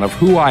background of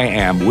who I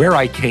am, where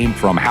I came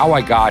from, how I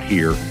got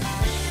here,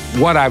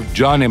 what I've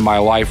done in my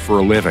life for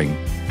a living,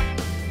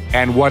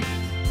 and what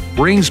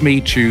brings me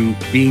to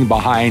being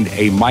behind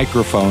a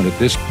microphone at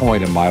this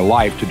point in my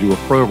life to do a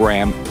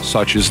program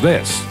such as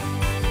this.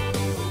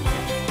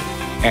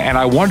 And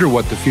I wonder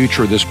what the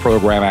future of this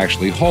program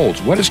actually holds.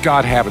 What does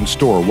God have in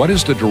store? What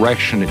is the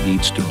direction it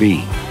needs to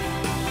be?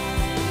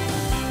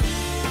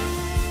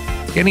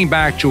 Getting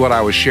back to what I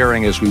was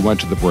sharing as we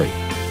went to the break.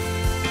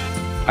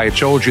 I had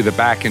told you that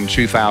back in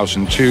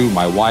 2002,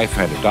 my wife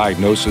had a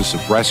diagnosis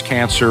of breast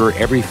cancer.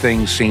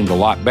 Everything seemed a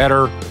lot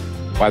better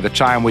by the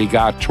time we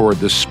got toward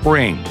the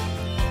spring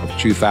of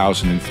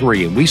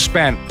 2003. And we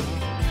spent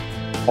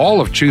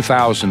all of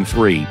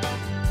 2003,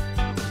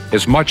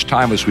 as much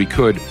time as we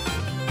could,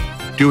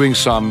 doing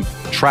some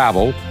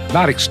travel,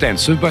 not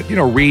extensive, but,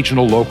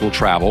 regional, local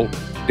travel,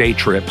 day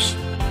trips,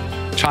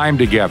 time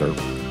together.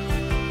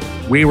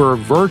 We were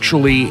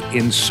virtually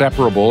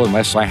inseparable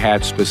unless I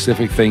had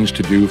specific things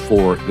to do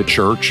for the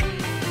church,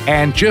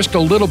 and just a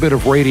little bit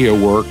of radio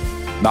work,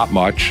 not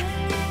much,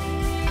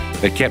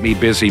 that kept me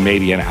busy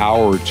maybe an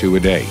hour or two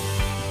a day.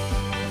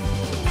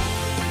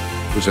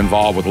 I was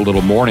involved with a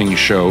little morning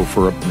show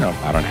for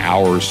about an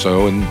hour or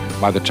so, and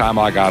by the time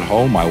I got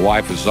home, my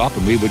wife was up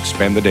and we would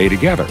spend the day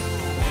together.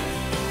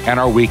 And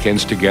our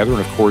weekends together,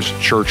 and of course,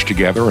 church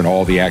together and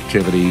all the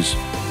activities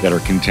that are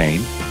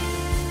contained.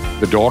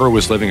 The daughter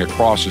was living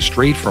across the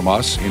street from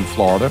us in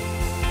Florida,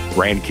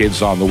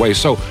 grandkids on the way.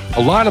 So a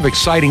lot of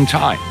exciting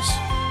times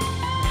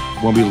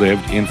when we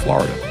lived in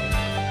Florida.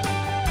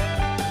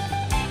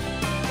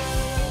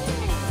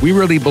 We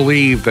really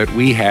believed that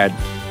we had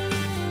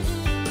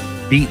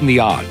beaten the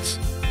odds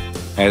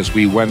as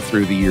we went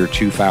through the year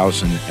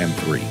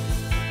 2003.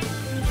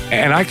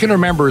 And I can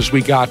remember as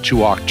we got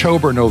to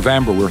October,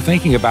 November, we were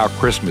thinking about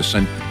Christmas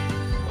and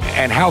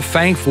how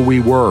thankful we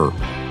were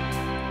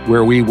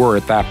where we were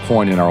at that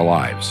point in our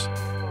lives.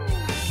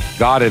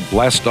 God had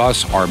blessed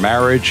us, our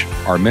marriage,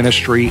 our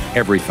ministry,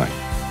 everything.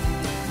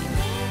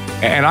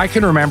 And I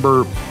can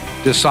remember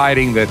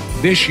deciding that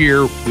this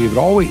year, we would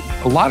always,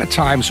 a lot of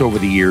times over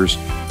the years,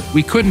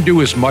 we couldn't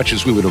do as much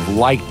as we would have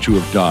liked to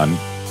have done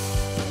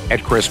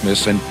at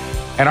Christmas. And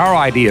our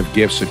idea of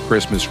gifts at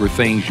Christmas were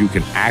things you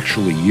can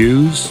actually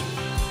use,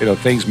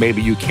 things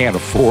maybe you can't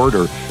afford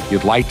or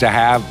you'd like to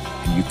have,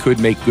 and you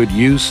could make good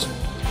use.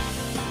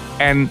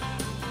 And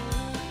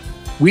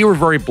we were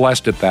very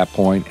blessed at that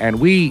point, and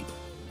we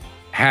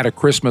had a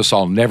Christmas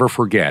I'll never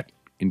forget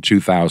in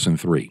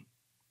 2003.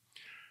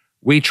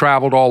 We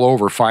traveled all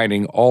over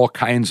finding all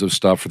kinds of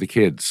stuff for the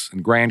kids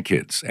and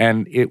grandkids,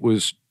 and it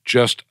was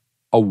just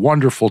a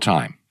wonderful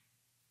time.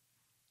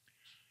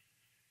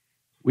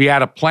 We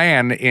had a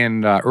plan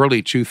in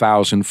early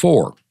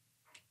 2004.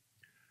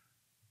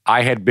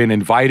 I had been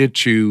invited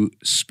to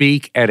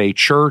speak at a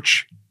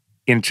church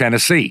in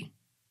Tennessee.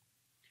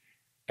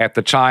 At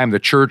the time, the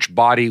church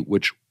body,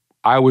 which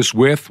I was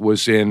with,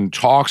 was in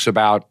talks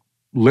about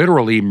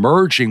literally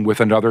merging with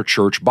another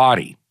church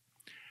body.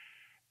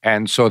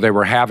 And so they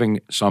were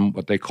having some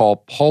what they call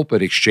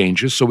pulpit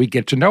exchanges so we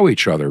get to know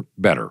each other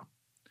better.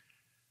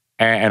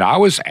 And I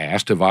was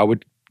asked if I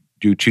would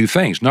do two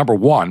things. Number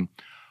one,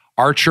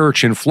 our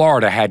church in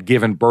Florida had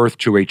given birth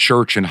to a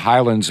church in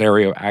Highlands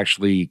area,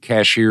 actually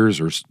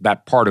Cashiers or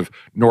that part of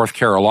North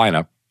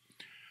Carolina.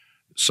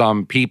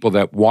 Some people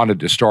that wanted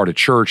to start a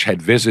church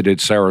had visited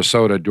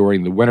Sarasota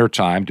during the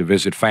wintertime to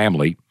visit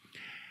family.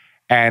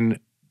 And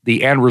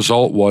the end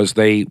result was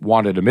they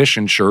wanted a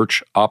mission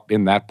church up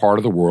in that part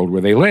of the world where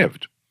they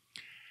lived.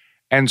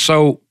 And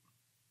so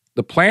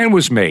the plan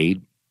was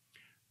made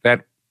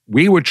that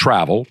we would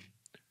travel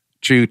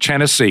to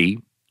Tennessee,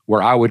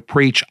 where I would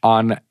preach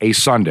on a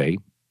Sunday.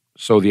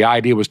 So the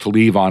idea was to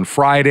leave on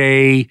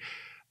Friday,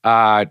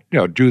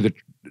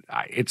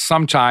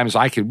 sometimes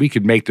we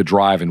could make the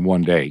drive in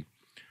one day.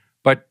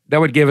 But that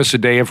would give us a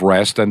day of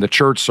rest and the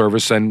church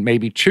service, and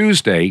maybe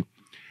Tuesday,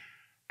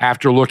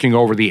 after looking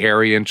over the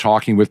area and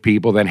talking with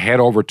people, then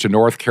head over to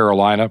North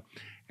Carolina,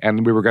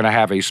 and we were going to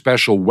have a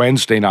special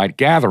Wednesday night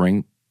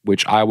gathering,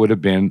 which I would have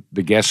been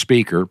the guest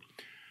speaker,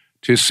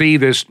 to see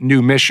this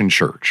new mission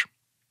church.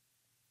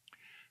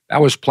 That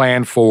was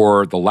planned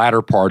for the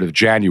latter part of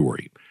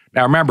January.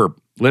 Now remember,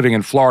 living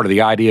in Florida,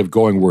 the idea of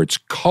going where it's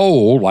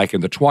cold, like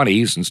in the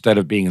 20s instead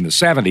of being in the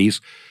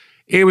 70s,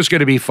 it was going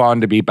to be fun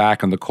to be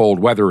back in the cold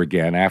weather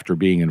again after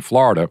being in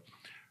Florida,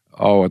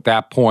 at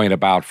that point,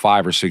 about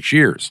 5 or 6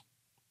 years.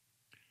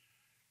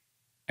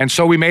 And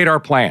so we made our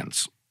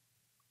plans.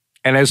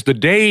 And as the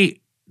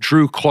day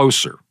drew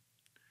closer,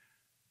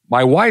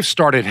 My wife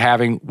started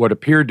having what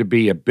appeared to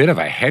be a bit of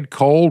a head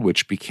cold,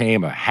 which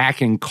became a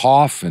hacking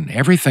cough and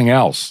everything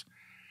else.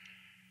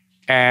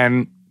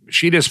 And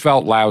she just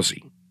felt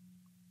lousy.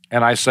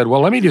 And I said,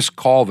 well, let me just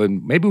call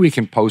them. Maybe we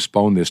can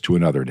postpone this to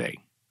another day.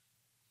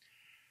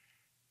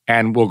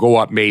 And we'll go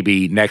up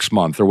maybe next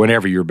month or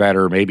whenever you're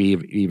better, maybe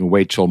even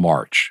wait till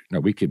March. No,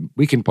 we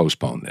can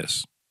postpone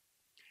this.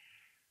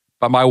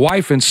 But my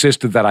wife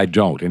insisted that I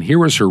don't. And here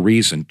was her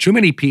reason. Too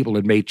many people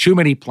had made too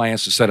many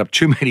plans to set up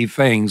too many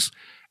things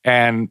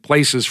and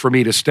places for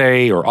me to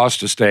stay or us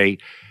to stay.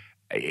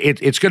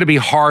 It's going to be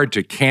hard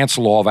to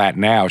cancel all that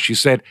now. She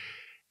said,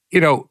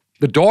 the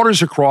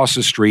daughter's across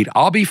the street.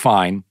 I'll be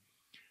fine.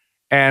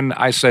 And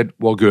I said,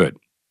 well, good.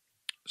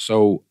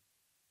 So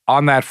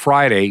on that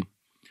Friday,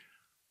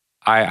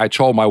 I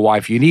told my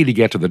wife, you need to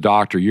get to the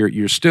doctor.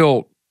 You're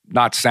still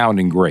not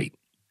sounding great.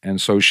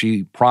 And so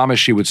she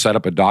promised she would set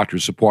up a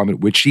doctor's appointment,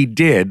 which she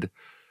did,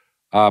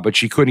 but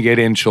she couldn't get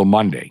in till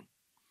Monday.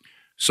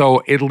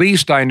 So at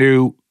least I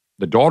knew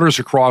the daughter's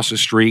across the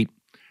street,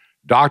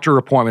 doctor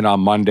appointment on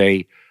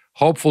Monday,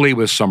 hopefully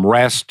with some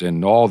rest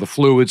and all the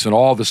fluids and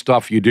all the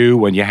stuff you do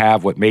when you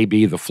have what may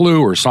be the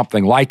flu or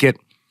something like it.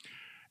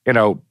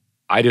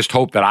 I just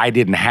hope that I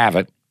didn't have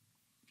it.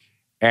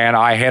 And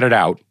I headed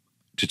out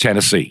to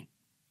Tennessee.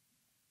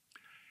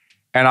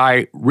 And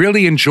I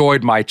really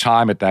enjoyed my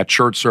time at that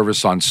church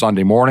service on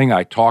Sunday morning.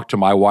 I talked to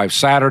my wife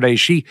Saturday.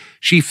 She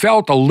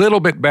felt a little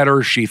bit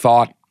better, she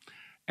thought.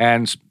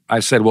 And I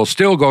said, well,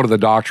 still go to the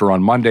doctor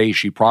on Monday.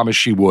 She promised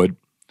she would.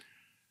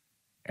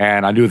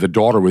 And I knew the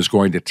daughter was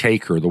going to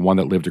take her. The one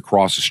that lived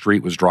across the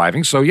street was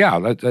driving. So yeah,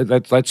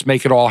 let's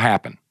make it all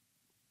happen.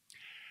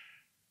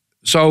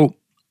 So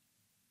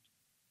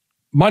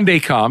Monday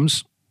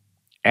comes,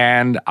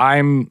 and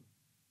I'm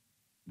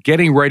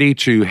getting ready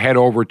to head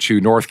over to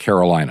North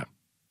Carolina.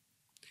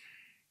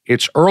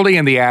 It's early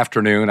in the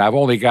afternoon. I've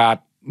only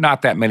got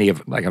not that many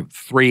of like a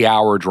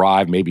 3-hour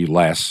drive, maybe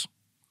less,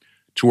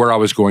 to where I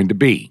was going to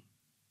be.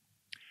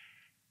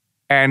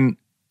 And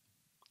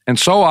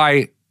so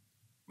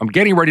I'm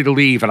getting ready to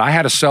leave, and I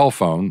had a cell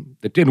phone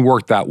that didn't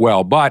work that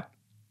well, but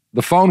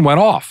the phone went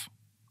off,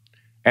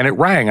 and it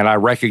rang, and I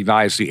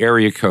recognized the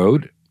area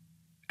code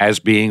as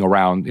being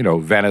around,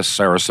 Venice,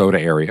 Sarasota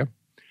area.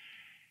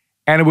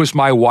 And it was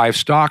my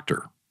wife's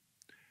doctor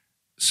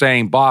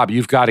saying, Bob,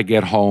 you've got to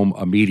get home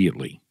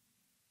immediately.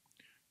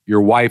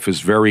 Your wife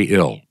is very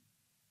ill.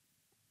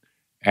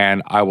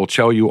 And I will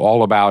tell you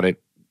all about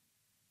it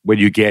when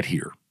you get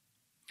here.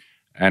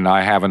 And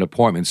I have an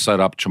appointment set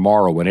up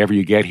tomorrow. Whenever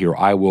you get here,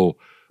 I will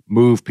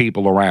move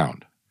people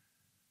around.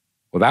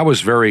 Well, that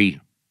was very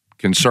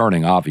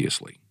concerning,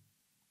 obviously.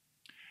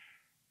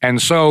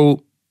 And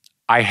so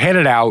I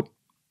headed out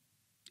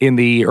in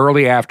the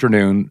early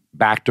afternoon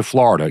back to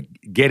Florida,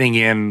 getting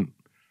in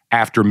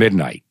after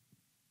midnight.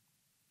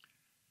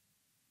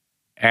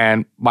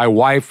 And my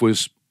wife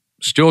was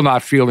still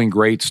not feeling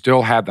great,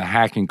 still had the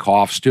hacking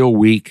cough, still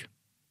weak.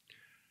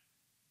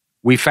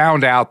 We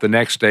found out the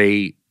next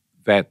day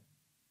that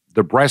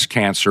the breast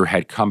cancer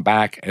had come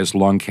back as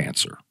lung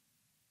cancer.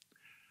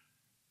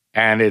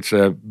 And it's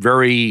a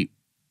very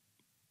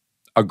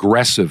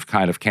aggressive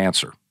kind of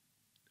cancer.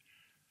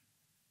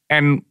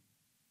 And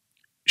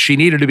she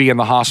needed to be in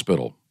the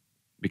hospital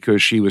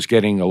because she was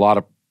getting a lot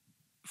of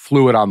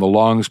fluid on the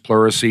lungs,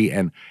 pleurisy,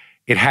 and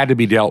it had to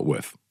be dealt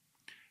with.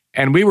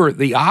 And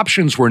the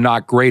options were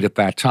not great at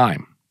that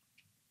time.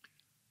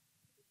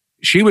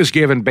 She was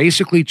given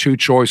basically two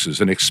choices,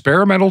 an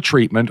experimental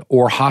treatment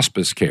or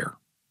hospice care.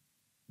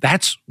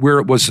 That's where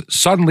it was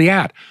suddenly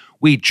at.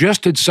 We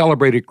just had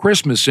celebrated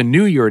Christmas and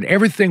New Year and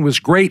everything was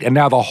great, and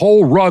now the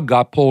whole rug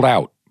got pulled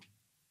out.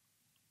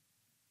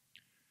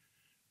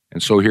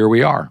 And so here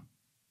we are.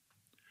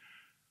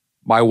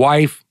 My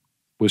wife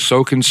was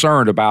so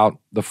concerned about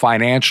the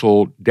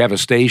financial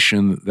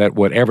devastation that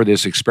whatever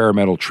this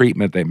experimental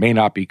treatment that may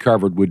not be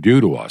covered would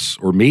do to us,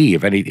 or me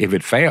if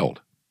it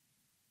failed.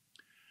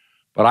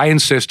 But I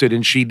insisted,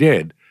 and she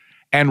did.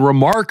 And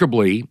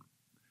remarkably,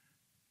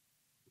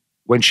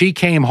 when she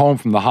came home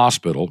from the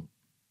hospital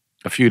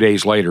a few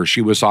days later,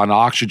 she was on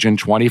oxygen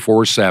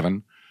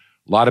 24/7,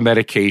 a lot of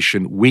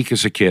medication, weak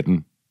as a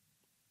kitten.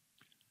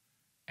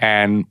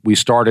 And we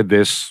started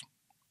this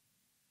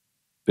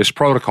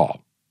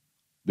protocol,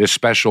 this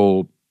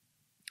special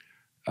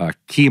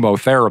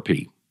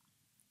chemotherapy.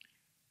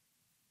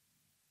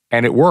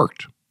 And it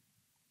worked.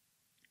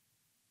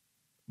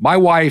 My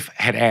wife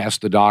had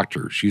asked the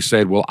doctor, she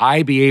said, will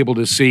I be able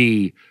to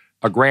see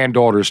a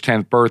granddaughter's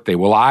 10th birthday?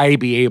 Will I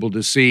be able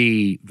to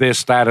see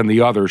this, that, and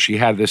the other? She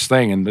had this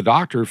thing, and the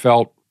doctor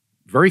felt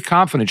very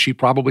confident she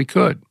probably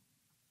could.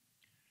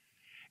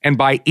 And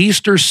by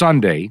Easter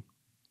Sunday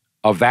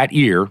of that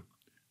year,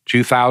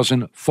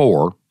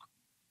 2004,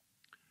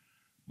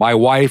 my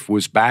wife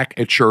was back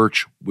at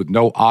church with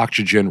no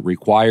oxygen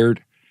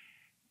required,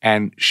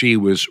 and she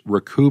was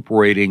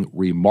recuperating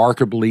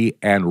remarkably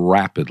and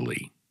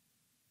rapidly.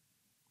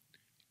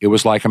 It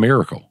was like a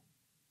miracle.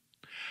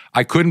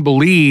 I couldn't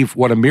believe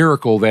what a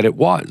miracle that it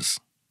was.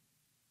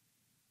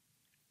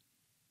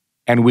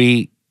 And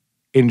we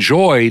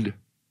enjoyed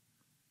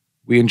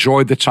we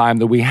enjoyed the time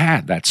that we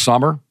had that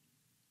summer,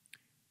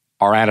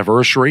 our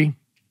anniversary,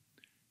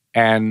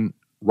 and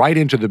right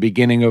into the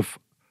beginning of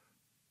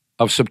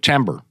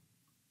September.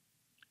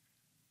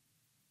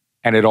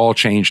 And it all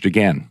changed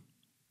again.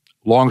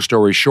 Long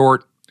story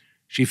short,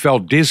 she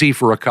felt dizzy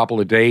for a couple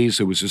of days.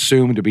 It was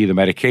assumed to be the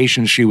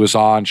medication she was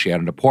on. She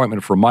had an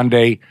appointment for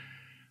Monday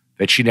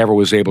that she never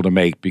was able to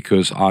make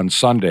because on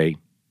Sunday,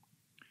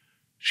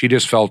 she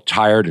just felt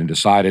tired and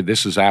decided,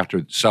 this is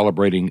after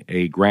celebrating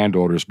a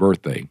granddaughter's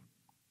birthday,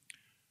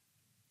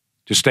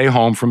 to stay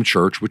home from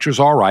church, which was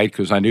all right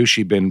because I knew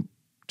she'd been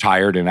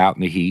tired and out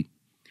in the heat.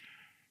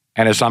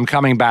 And as I'm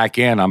coming back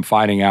in, I'm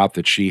finding out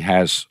that she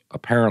has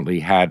apparently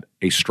had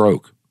a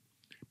stroke,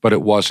 but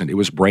it wasn't. It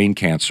was brain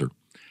cancer.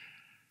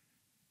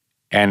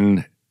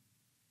 And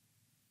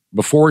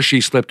before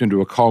she slipped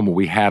into a coma,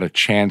 we had a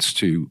chance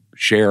to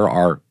share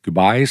our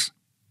goodbyes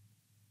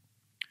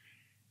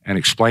and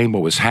explain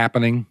what was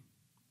happening.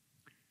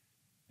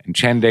 And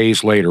 10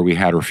 days later, we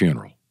had her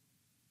funeral.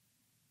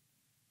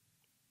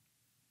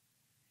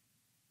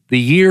 The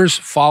years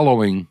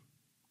following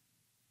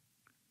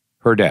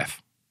her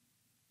death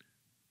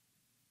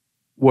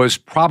was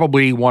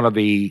probably one of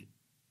the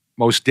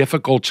most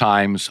difficult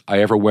times I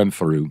ever went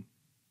through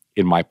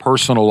in my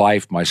personal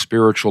life, my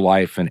spiritual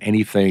life, and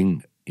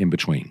anything in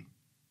between.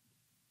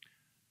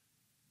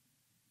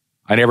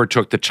 I never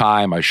took the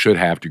time I should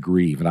have to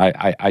grieve, and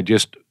I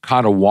just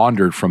kind of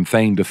wandered from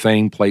thing to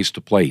thing, place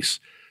to place,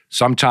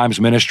 sometimes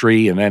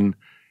ministry, and then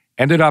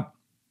ended up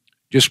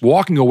just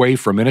walking away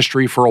from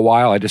ministry for a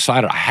while. I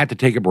decided I had to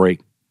take a break.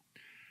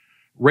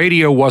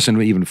 Radio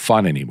wasn't even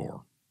fun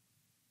anymore.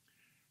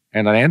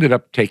 And I ended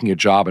up taking a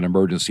job in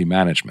emergency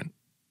management,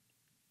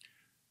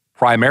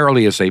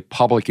 primarily as a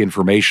public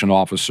information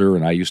officer,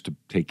 and I used to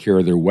take care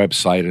of their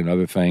website and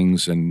other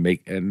things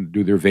and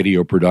do their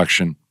video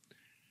production.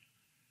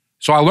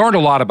 So I learned a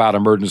lot about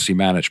emergency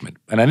management,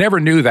 and I never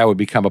knew that would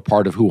become a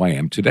part of who I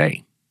am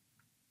today.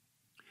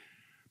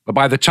 But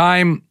by the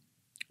time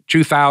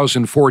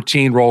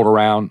 2014 rolled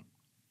around,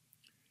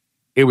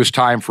 it was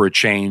time for a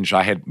change.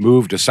 I had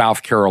moved to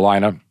South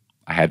Carolina.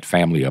 I had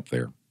family up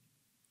there.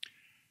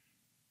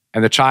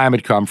 And the time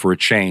had come for a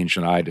change,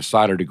 and I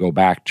decided to go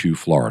back to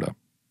Florida.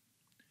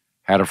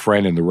 Had a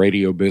friend in the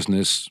radio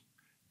business,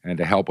 and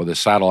to help with a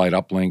satellite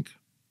uplink,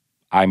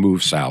 I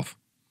moved south.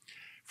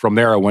 From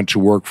there, I went to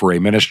work for a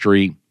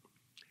ministry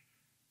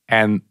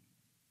and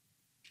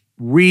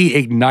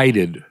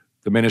reignited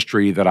the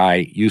ministry that I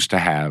used to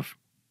have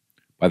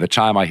by the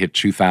time I hit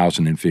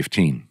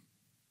 2015.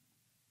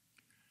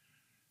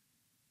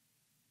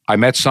 I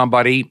met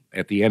somebody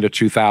at the end of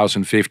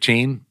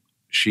 2015.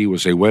 She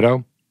was a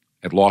widow,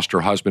 had lost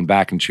her husband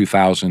back in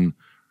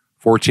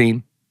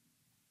 2014,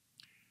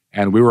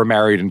 and we were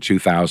married in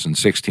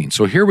 2016.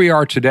 So here we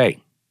are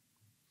today.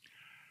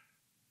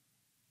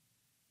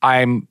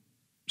 I'm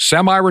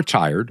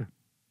semi-retired.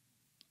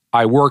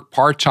 I work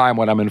part-time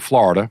when I'm in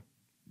Florida,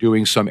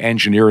 doing some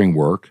engineering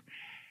work,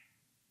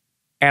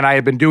 and I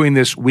have been doing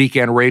this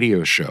weekend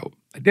radio show.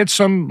 I did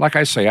some, like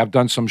I say, I've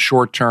done some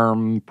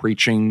short-term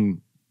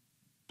preaching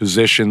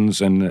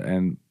positions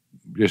and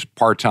just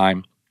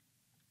part-time.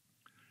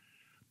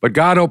 But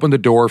God opened the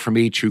door for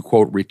me to,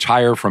 quote,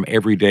 retire from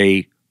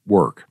everyday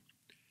work.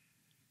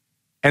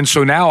 And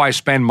so now I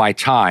spend my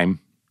time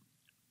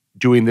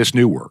doing this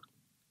new work,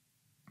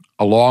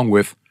 along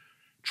with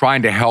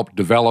trying to help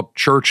develop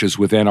churches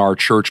within our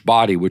church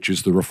body, which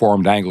is the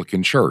Reformed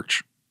Anglican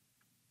Church.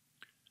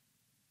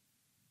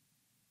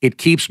 It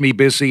keeps me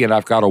busy, and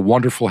I've got a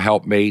wonderful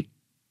helpmate.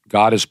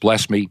 God has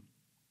blessed me.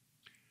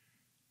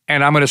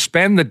 And I'm going to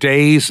spend the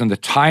days and the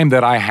time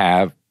that I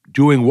have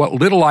doing what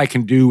little I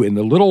can do in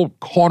the little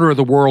corner of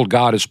the world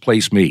God has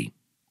placed me.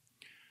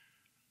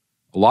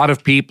 A lot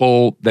of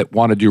people that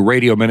want to do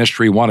radio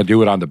ministry want to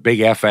do it on the big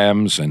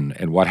FMs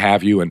and what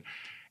have you. And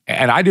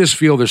I just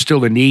feel there's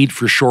still a need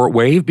for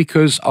shortwave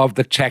because of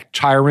the tech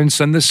tyrants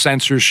and the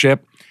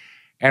censorship.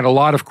 And a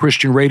lot of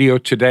Christian radio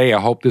today, I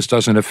hope this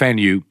doesn't offend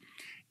you,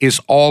 is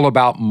all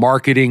about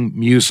marketing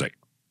music,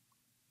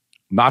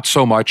 not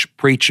so much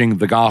preaching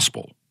the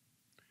gospel.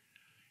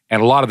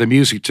 And a lot of the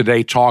music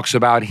today talks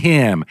about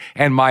him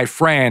and my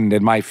friend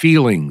and my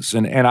feelings.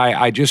 And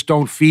I just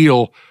don't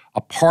feel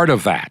a part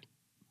of that.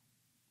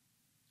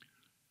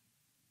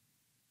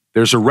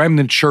 There's a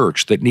remnant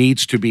church that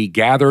needs to be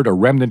gathered, a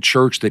remnant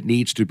church that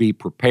needs to be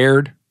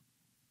prepared.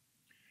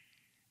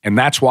 And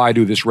that's why I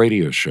do this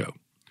radio show.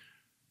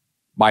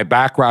 My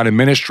background in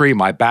ministry,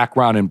 my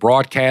background in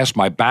broadcast,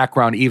 my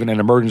background even in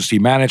emergency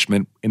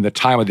management in the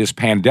time of this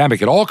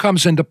pandemic, it all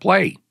comes into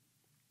play.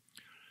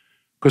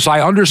 Because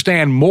I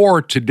understand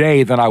more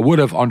today than I would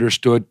have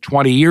understood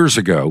 20 years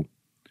ago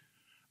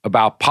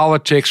about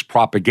politics,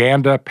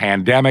 propaganda,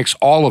 pandemics,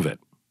 all of it.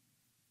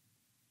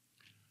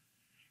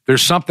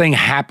 There's something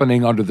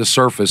happening under the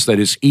surface that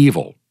is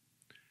evil,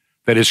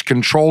 that is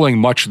controlling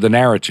much of the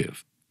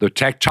narrative. The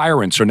tech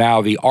tyrants are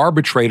now the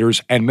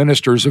arbitrators and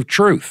ministers of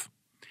truth.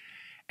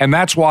 And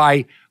that's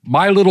why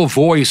my little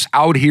voice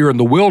out here in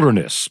the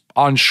wilderness,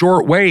 on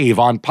shortwave,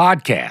 on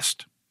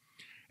podcast,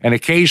 and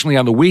occasionally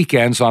on the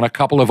weekends on a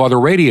couple of other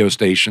radio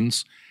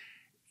stations.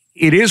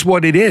 It is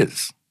what it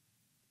is.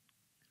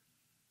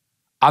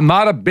 I'm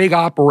not a big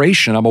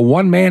operation. I'm a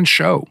one-man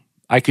show.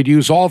 I could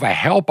use all the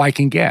help I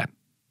can get.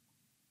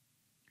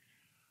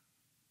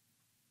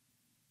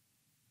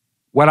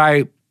 When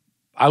I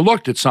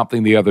looked at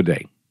something the other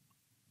day,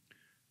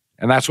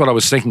 and that's what I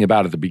was thinking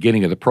about at the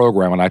beginning of the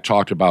program when I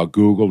talked about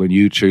Google and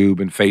YouTube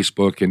and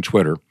Facebook and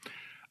Twitter.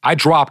 I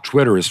dropped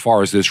Twitter as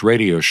far as this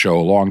radio show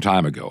a long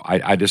time ago.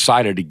 I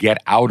decided to get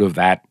out of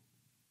that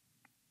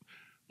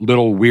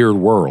little weird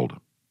world.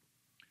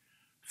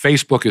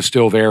 Facebook is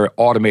still there,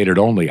 automated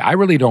only. I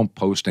really don't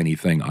post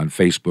anything on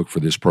Facebook for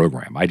this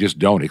program. I just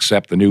don't,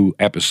 except the new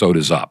episode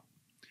is up.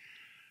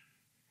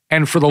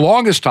 And for the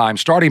longest time,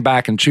 starting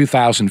back in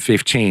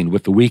 2015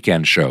 with the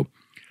weekend show,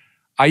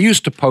 I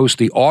used to post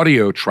the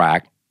audio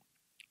track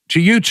to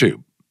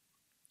YouTube.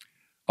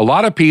 A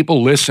lot of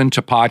people listen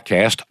to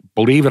podcasts,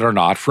 believe it or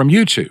not, from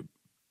YouTube.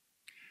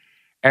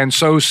 And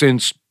so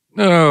since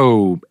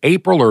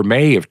April or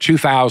May of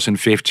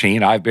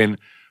 2015, I've been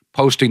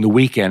posting the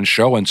weekend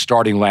show, and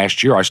starting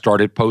last year, I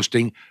started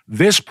posting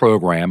this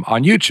program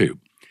on YouTube.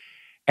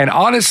 And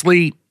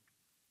honestly,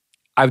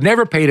 I've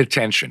never paid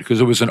attention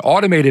because it was an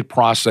automated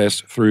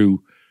process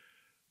through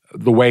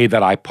the way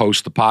that I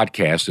post the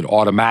podcast. It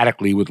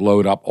automatically would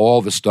load up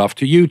all the stuff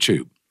to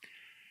YouTube.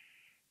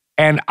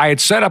 And I had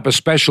set up a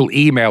special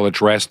email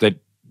address that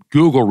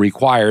Google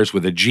requires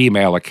with a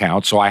Gmail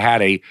account, so I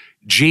had a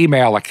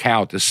Gmail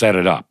account to set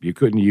it up. You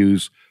couldn't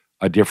use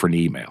a different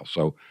email.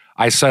 So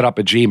I set up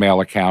a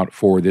Gmail account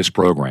for this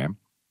program,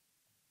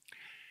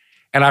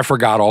 and I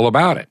forgot all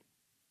about it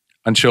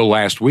until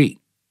last week.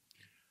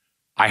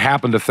 I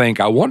happened to think,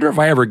 I wonder if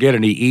I ever get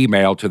any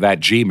email to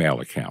that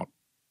Gmail account.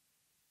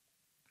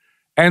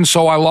 And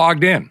so I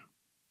logged in.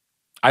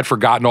 I'd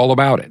forgotten all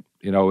about it.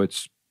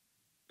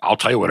 I'll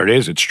tell you what it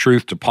is. It's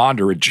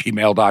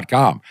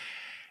truthtoponder@gmail.com.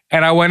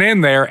 And I went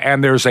in there,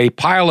 and there's a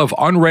pile of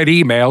unread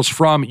emails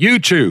from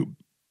YouTube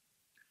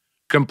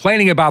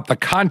complaining about the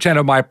content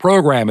of my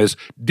program is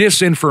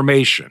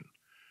disinformation,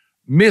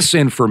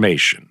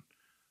 misinformation,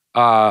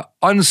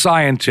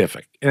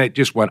 unscientific. And it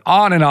just went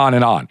on and on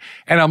and on.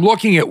 And I'm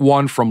looking at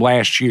one from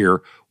last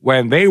year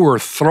when they were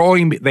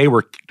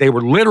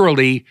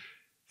literally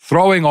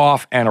throwing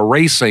off and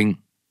erasing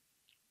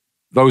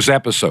those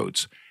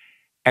episodes.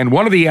 And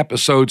one of the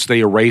episodes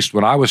they erased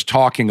when I was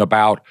talking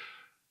about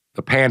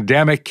the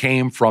pandemic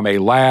came from a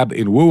lab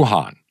in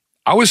Wuhan.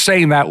 I was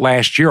saying that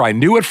last year. I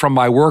knew it from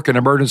my work in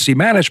emergency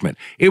management.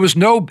 It was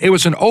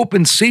an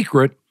open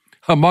secret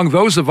among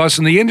those of us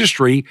in the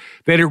industry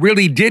that it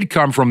really did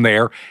come from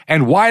there,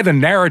 and why the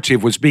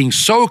narrative was being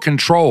so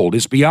controlled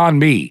is beyond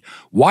me.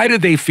 Why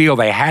did they feel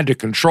they had to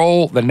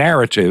control the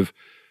narrative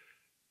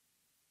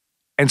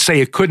and say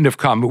it couldn't have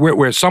come,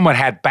 where someone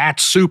had bat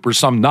soup or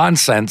some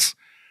nonsense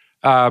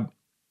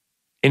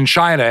in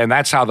China, and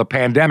that's how the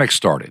pandemic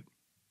started?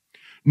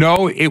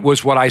 No, it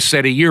was what I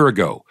said a year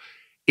ago.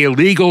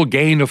 Illegal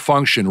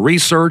gain-of-function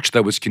research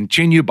that was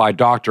continued by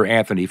Dr.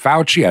 Anthony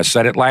Fauci. I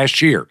said it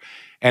last year.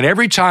 And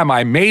every time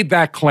I made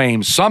that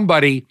claim,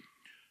 somebody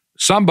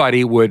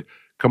would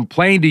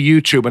complain to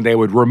YouTube and they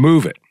would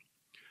remove it.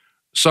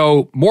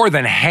 So more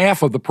than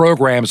half of the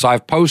programs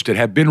I've posted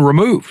have been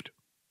removed.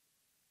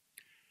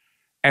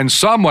 And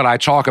some, when I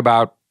talk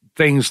about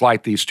things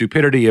like the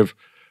stupidity of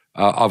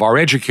our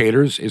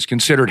educators, is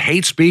considered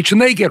hate speech, and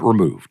they get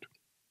removed.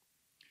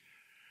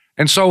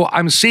 And so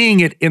I'm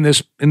seeing it in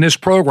this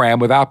program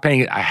without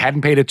I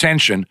hadn't paid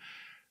attention,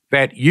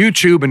 that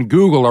YouTube and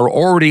Google are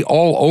already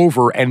all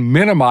over and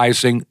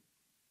minimizing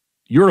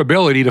your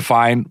ability to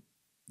find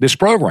this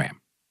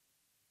program.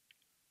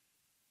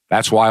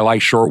 That's why I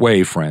like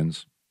shortwave,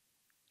 friends,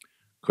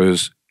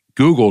 because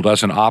Google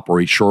doesn't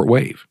operate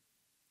shortwave.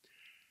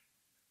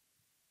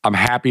 I'm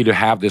happy to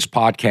have this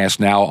podcast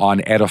now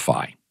on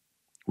Edify,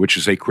 which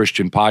is a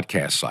Christian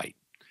podcast site.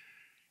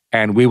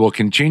 And we will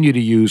continue to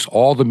use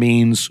all the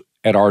means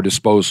at our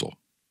disposal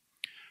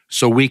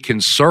so we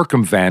can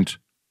circumvent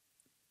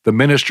the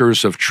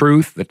ministers of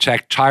truth, the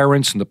tech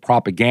tyrants, and the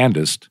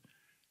propagandists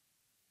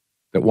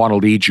that want to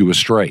lead you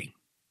astray.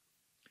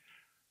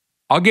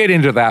 I'll get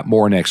into that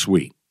more next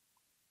week.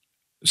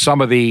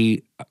 Some of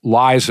the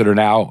lies that are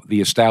now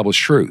the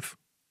established truth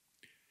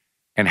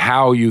and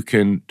how you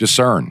can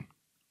discern.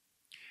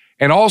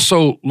 And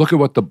also look at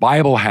what the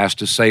Bible has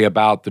to say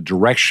about the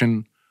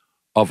direction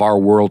of our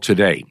world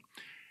today.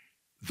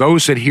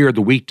 Those that hear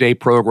the weekday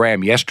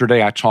program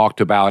yesterday, I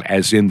talked about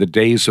as in the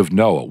days of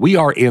Noah. We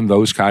are in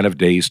those kind of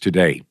days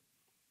today.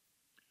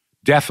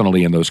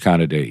 Definitely in those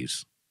kind of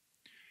days.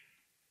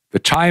 The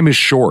time is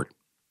short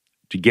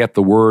to get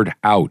the word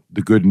out,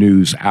 the good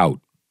news out.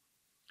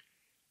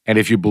 And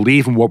if you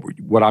believe in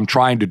what I'm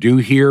trying to do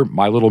here,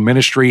 my little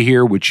ministry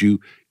here, would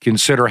you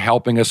consider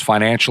helping us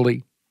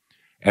financially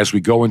as we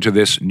go into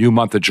this new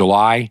month of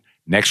July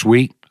next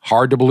week?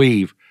 Hard to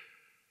believe.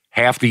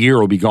 Half the year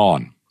will be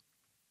gone.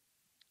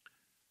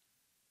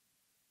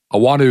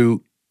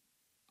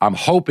 I'm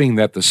hoping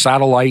that the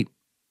satellite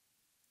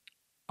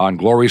on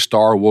Glory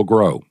Star will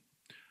grow.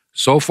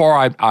 So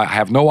far, I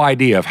have no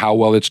idea of how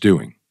well it's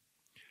doing.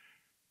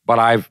 But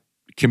I've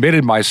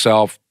committed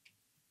myself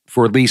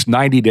for at least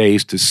 90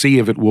 days to see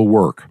if it will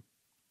work.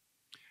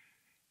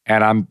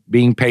 And I'm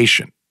being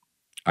patient.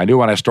 I knew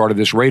when I started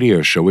this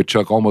radio show, it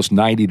took almost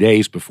 90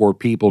 days before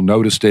people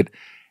noticed it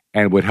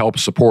and would help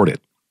support it.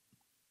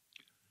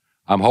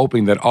 I'm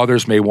hoping that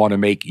others may want to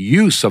make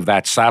use of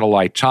that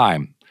satellite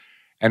time.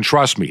 And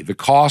trust me, the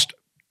cost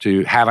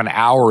to have an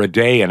hour a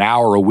day, an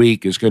hour a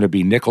week is going to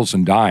be nickels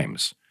and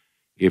dimes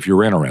if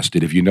you're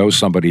interested, if you know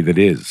somebody that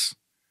is.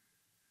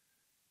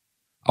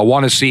 I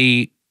want to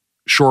see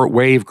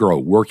shortwave grow,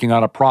 working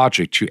on a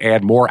project to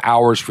add more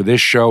hours for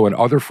this show and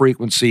other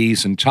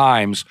frequencies and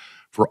times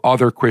for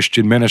other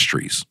Christian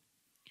ministries.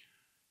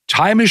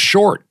 Time is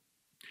short.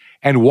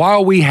 And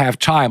while we have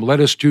time, let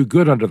us do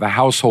good unto the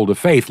household of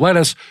faith. Let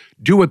us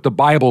do what the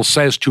Bible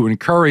says to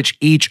encourage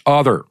each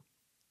other.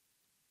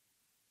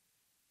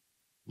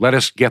 Let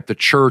us get the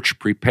church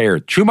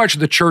prepared. Too much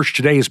of the church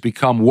today has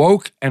become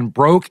woke and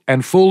broke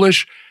and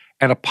foolish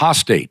and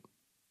apostate.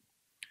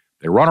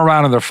 They run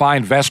around in their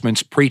fine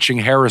vestments preaching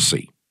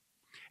heresy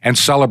and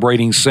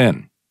celebrating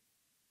sin.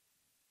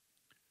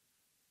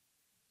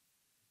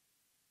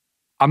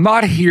 I'm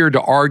not here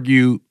to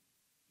argue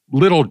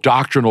little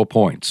doctrinal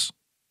points.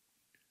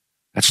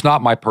 That's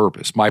not my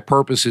purpose. My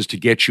purpose is to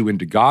get you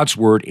into God's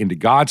Word, into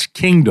God's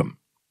kingdom,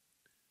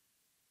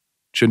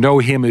 to know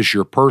Him as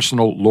your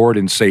personal Lord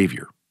and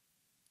Savior,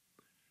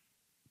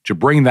 to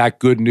bring that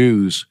good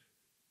news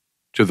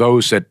to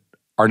those that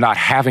are not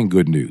having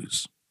good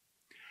news.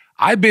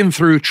 I've been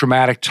through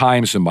traumatic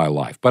times in my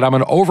life, but I'm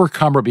an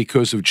overcomer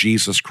because of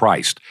Jesus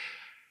Christ.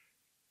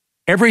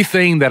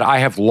 Everything that I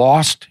have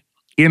lost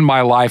in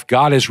my life,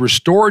 God has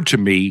restored to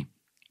me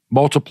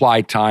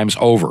multiplied times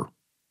over.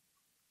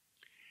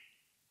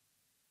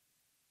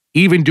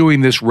 Even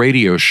doing this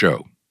radio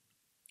show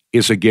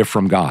is a gift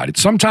from God.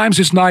 Sometimes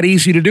it's not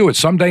easy to do it.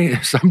 Some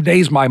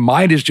days my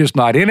mind is just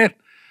not in it.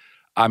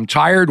 I'm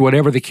tired,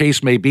 whatever the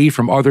case may be,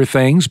 from other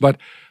things, but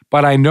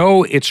I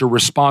know it's a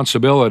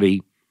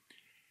responsibility.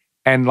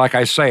 And like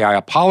I say, I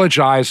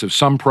apologize if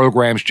some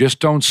programs just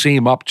don't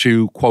seem up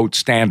to, quote,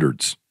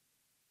 standards.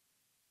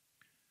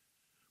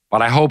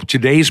 But I hope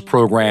today's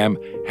program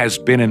has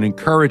been an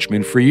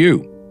encouragement for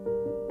you.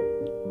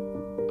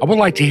 I would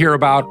like to hear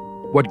about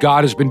what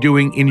God has been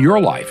doing in your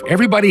life.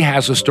 Everybody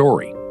has a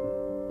story.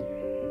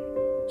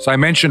 As I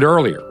mentioned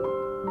earlier,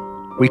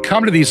 we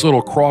come to these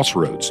little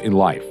crossroads in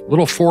life,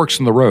 little forks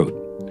in the road.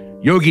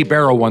 Yogi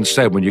Berra once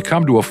said, when you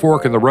come to a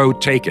fork in the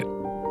road, take it.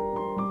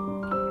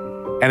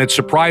 And it's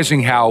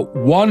surprising how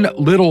one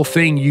little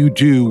thing you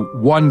do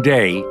one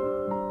day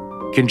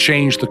can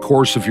change the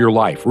course of your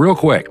life. Real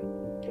quick,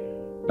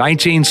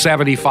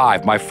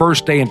 1975, my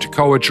first day in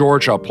Toccoa,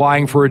 Georgia,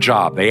 applying for a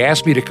job. They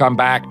asked me to come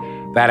back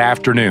that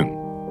afternoon.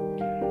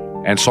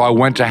 And so I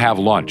went to have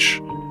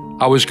lunch.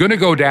 I was going to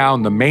go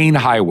down the main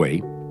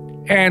highway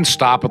and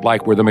stop at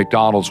like where the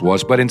McDonald's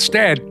was, but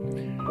instead,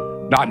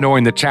 not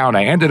knowing the town,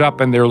 I ended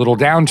up in their little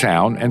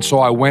downtown, and so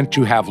I went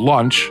to have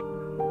lunch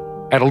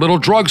at a little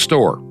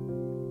drugstore.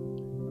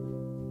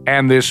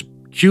 And this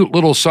cute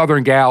little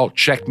Southern gal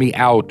checked me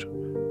out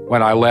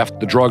when I left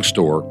the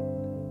drugstore,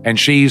 and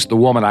she's the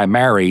woman I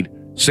married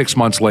 6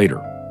 months later.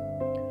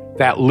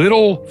 That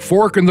little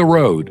fork in the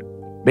road,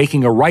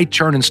 making a right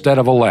turn instead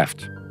of a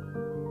left,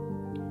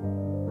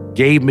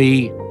 gave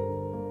me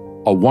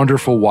a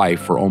wonderful wife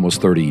for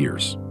almost 30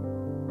 years.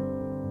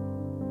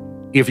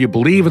 If you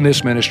believe in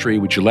this ministry,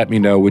 would you let me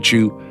know? Would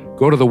you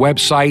go to the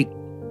website?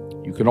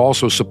 You can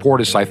also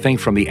support us, I think,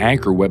 from the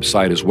Anchor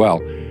website as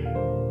well.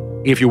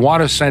 If you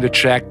want to send a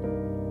check,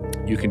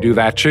 you can do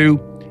that too.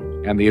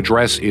 And the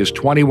address is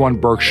 21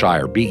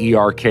 Berkshire,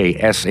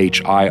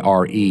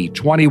 Berkshire,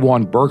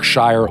 21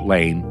 Berkshire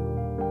Lane,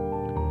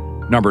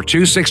 number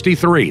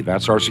 263.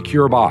 That's our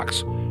secure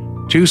box,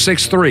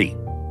 263.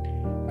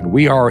 And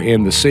we are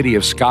in the city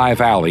of Sky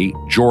Valley,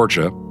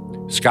 Georgia,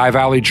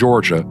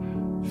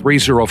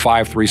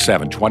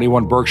 30537,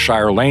 21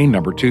 Berkshire Lane,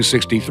 number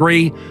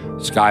 263,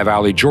 Sky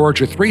Valley,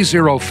 Georgia,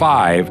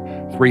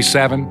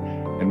 30537,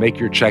 and make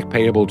your check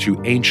payable to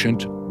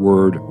Ancient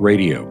Word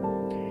Radio.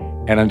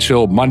 And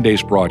until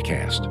Monday's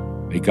broadcast,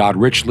 may God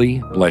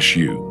richly bless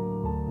you.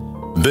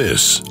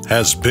 This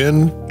has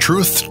been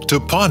Truth to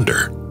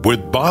Ponder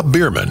with Bob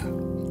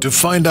Bierman. To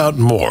find out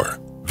more,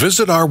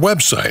 visit our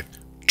website,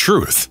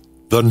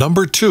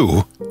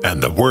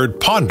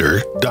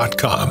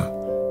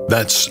 truth2ponder.com.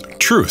 That's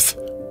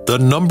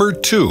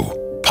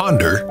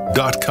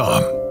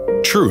truth2ponder.com.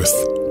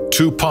 Truth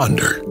to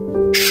Ponder,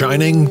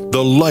 shining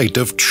the light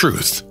of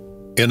truth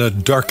in a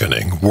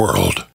darkening world.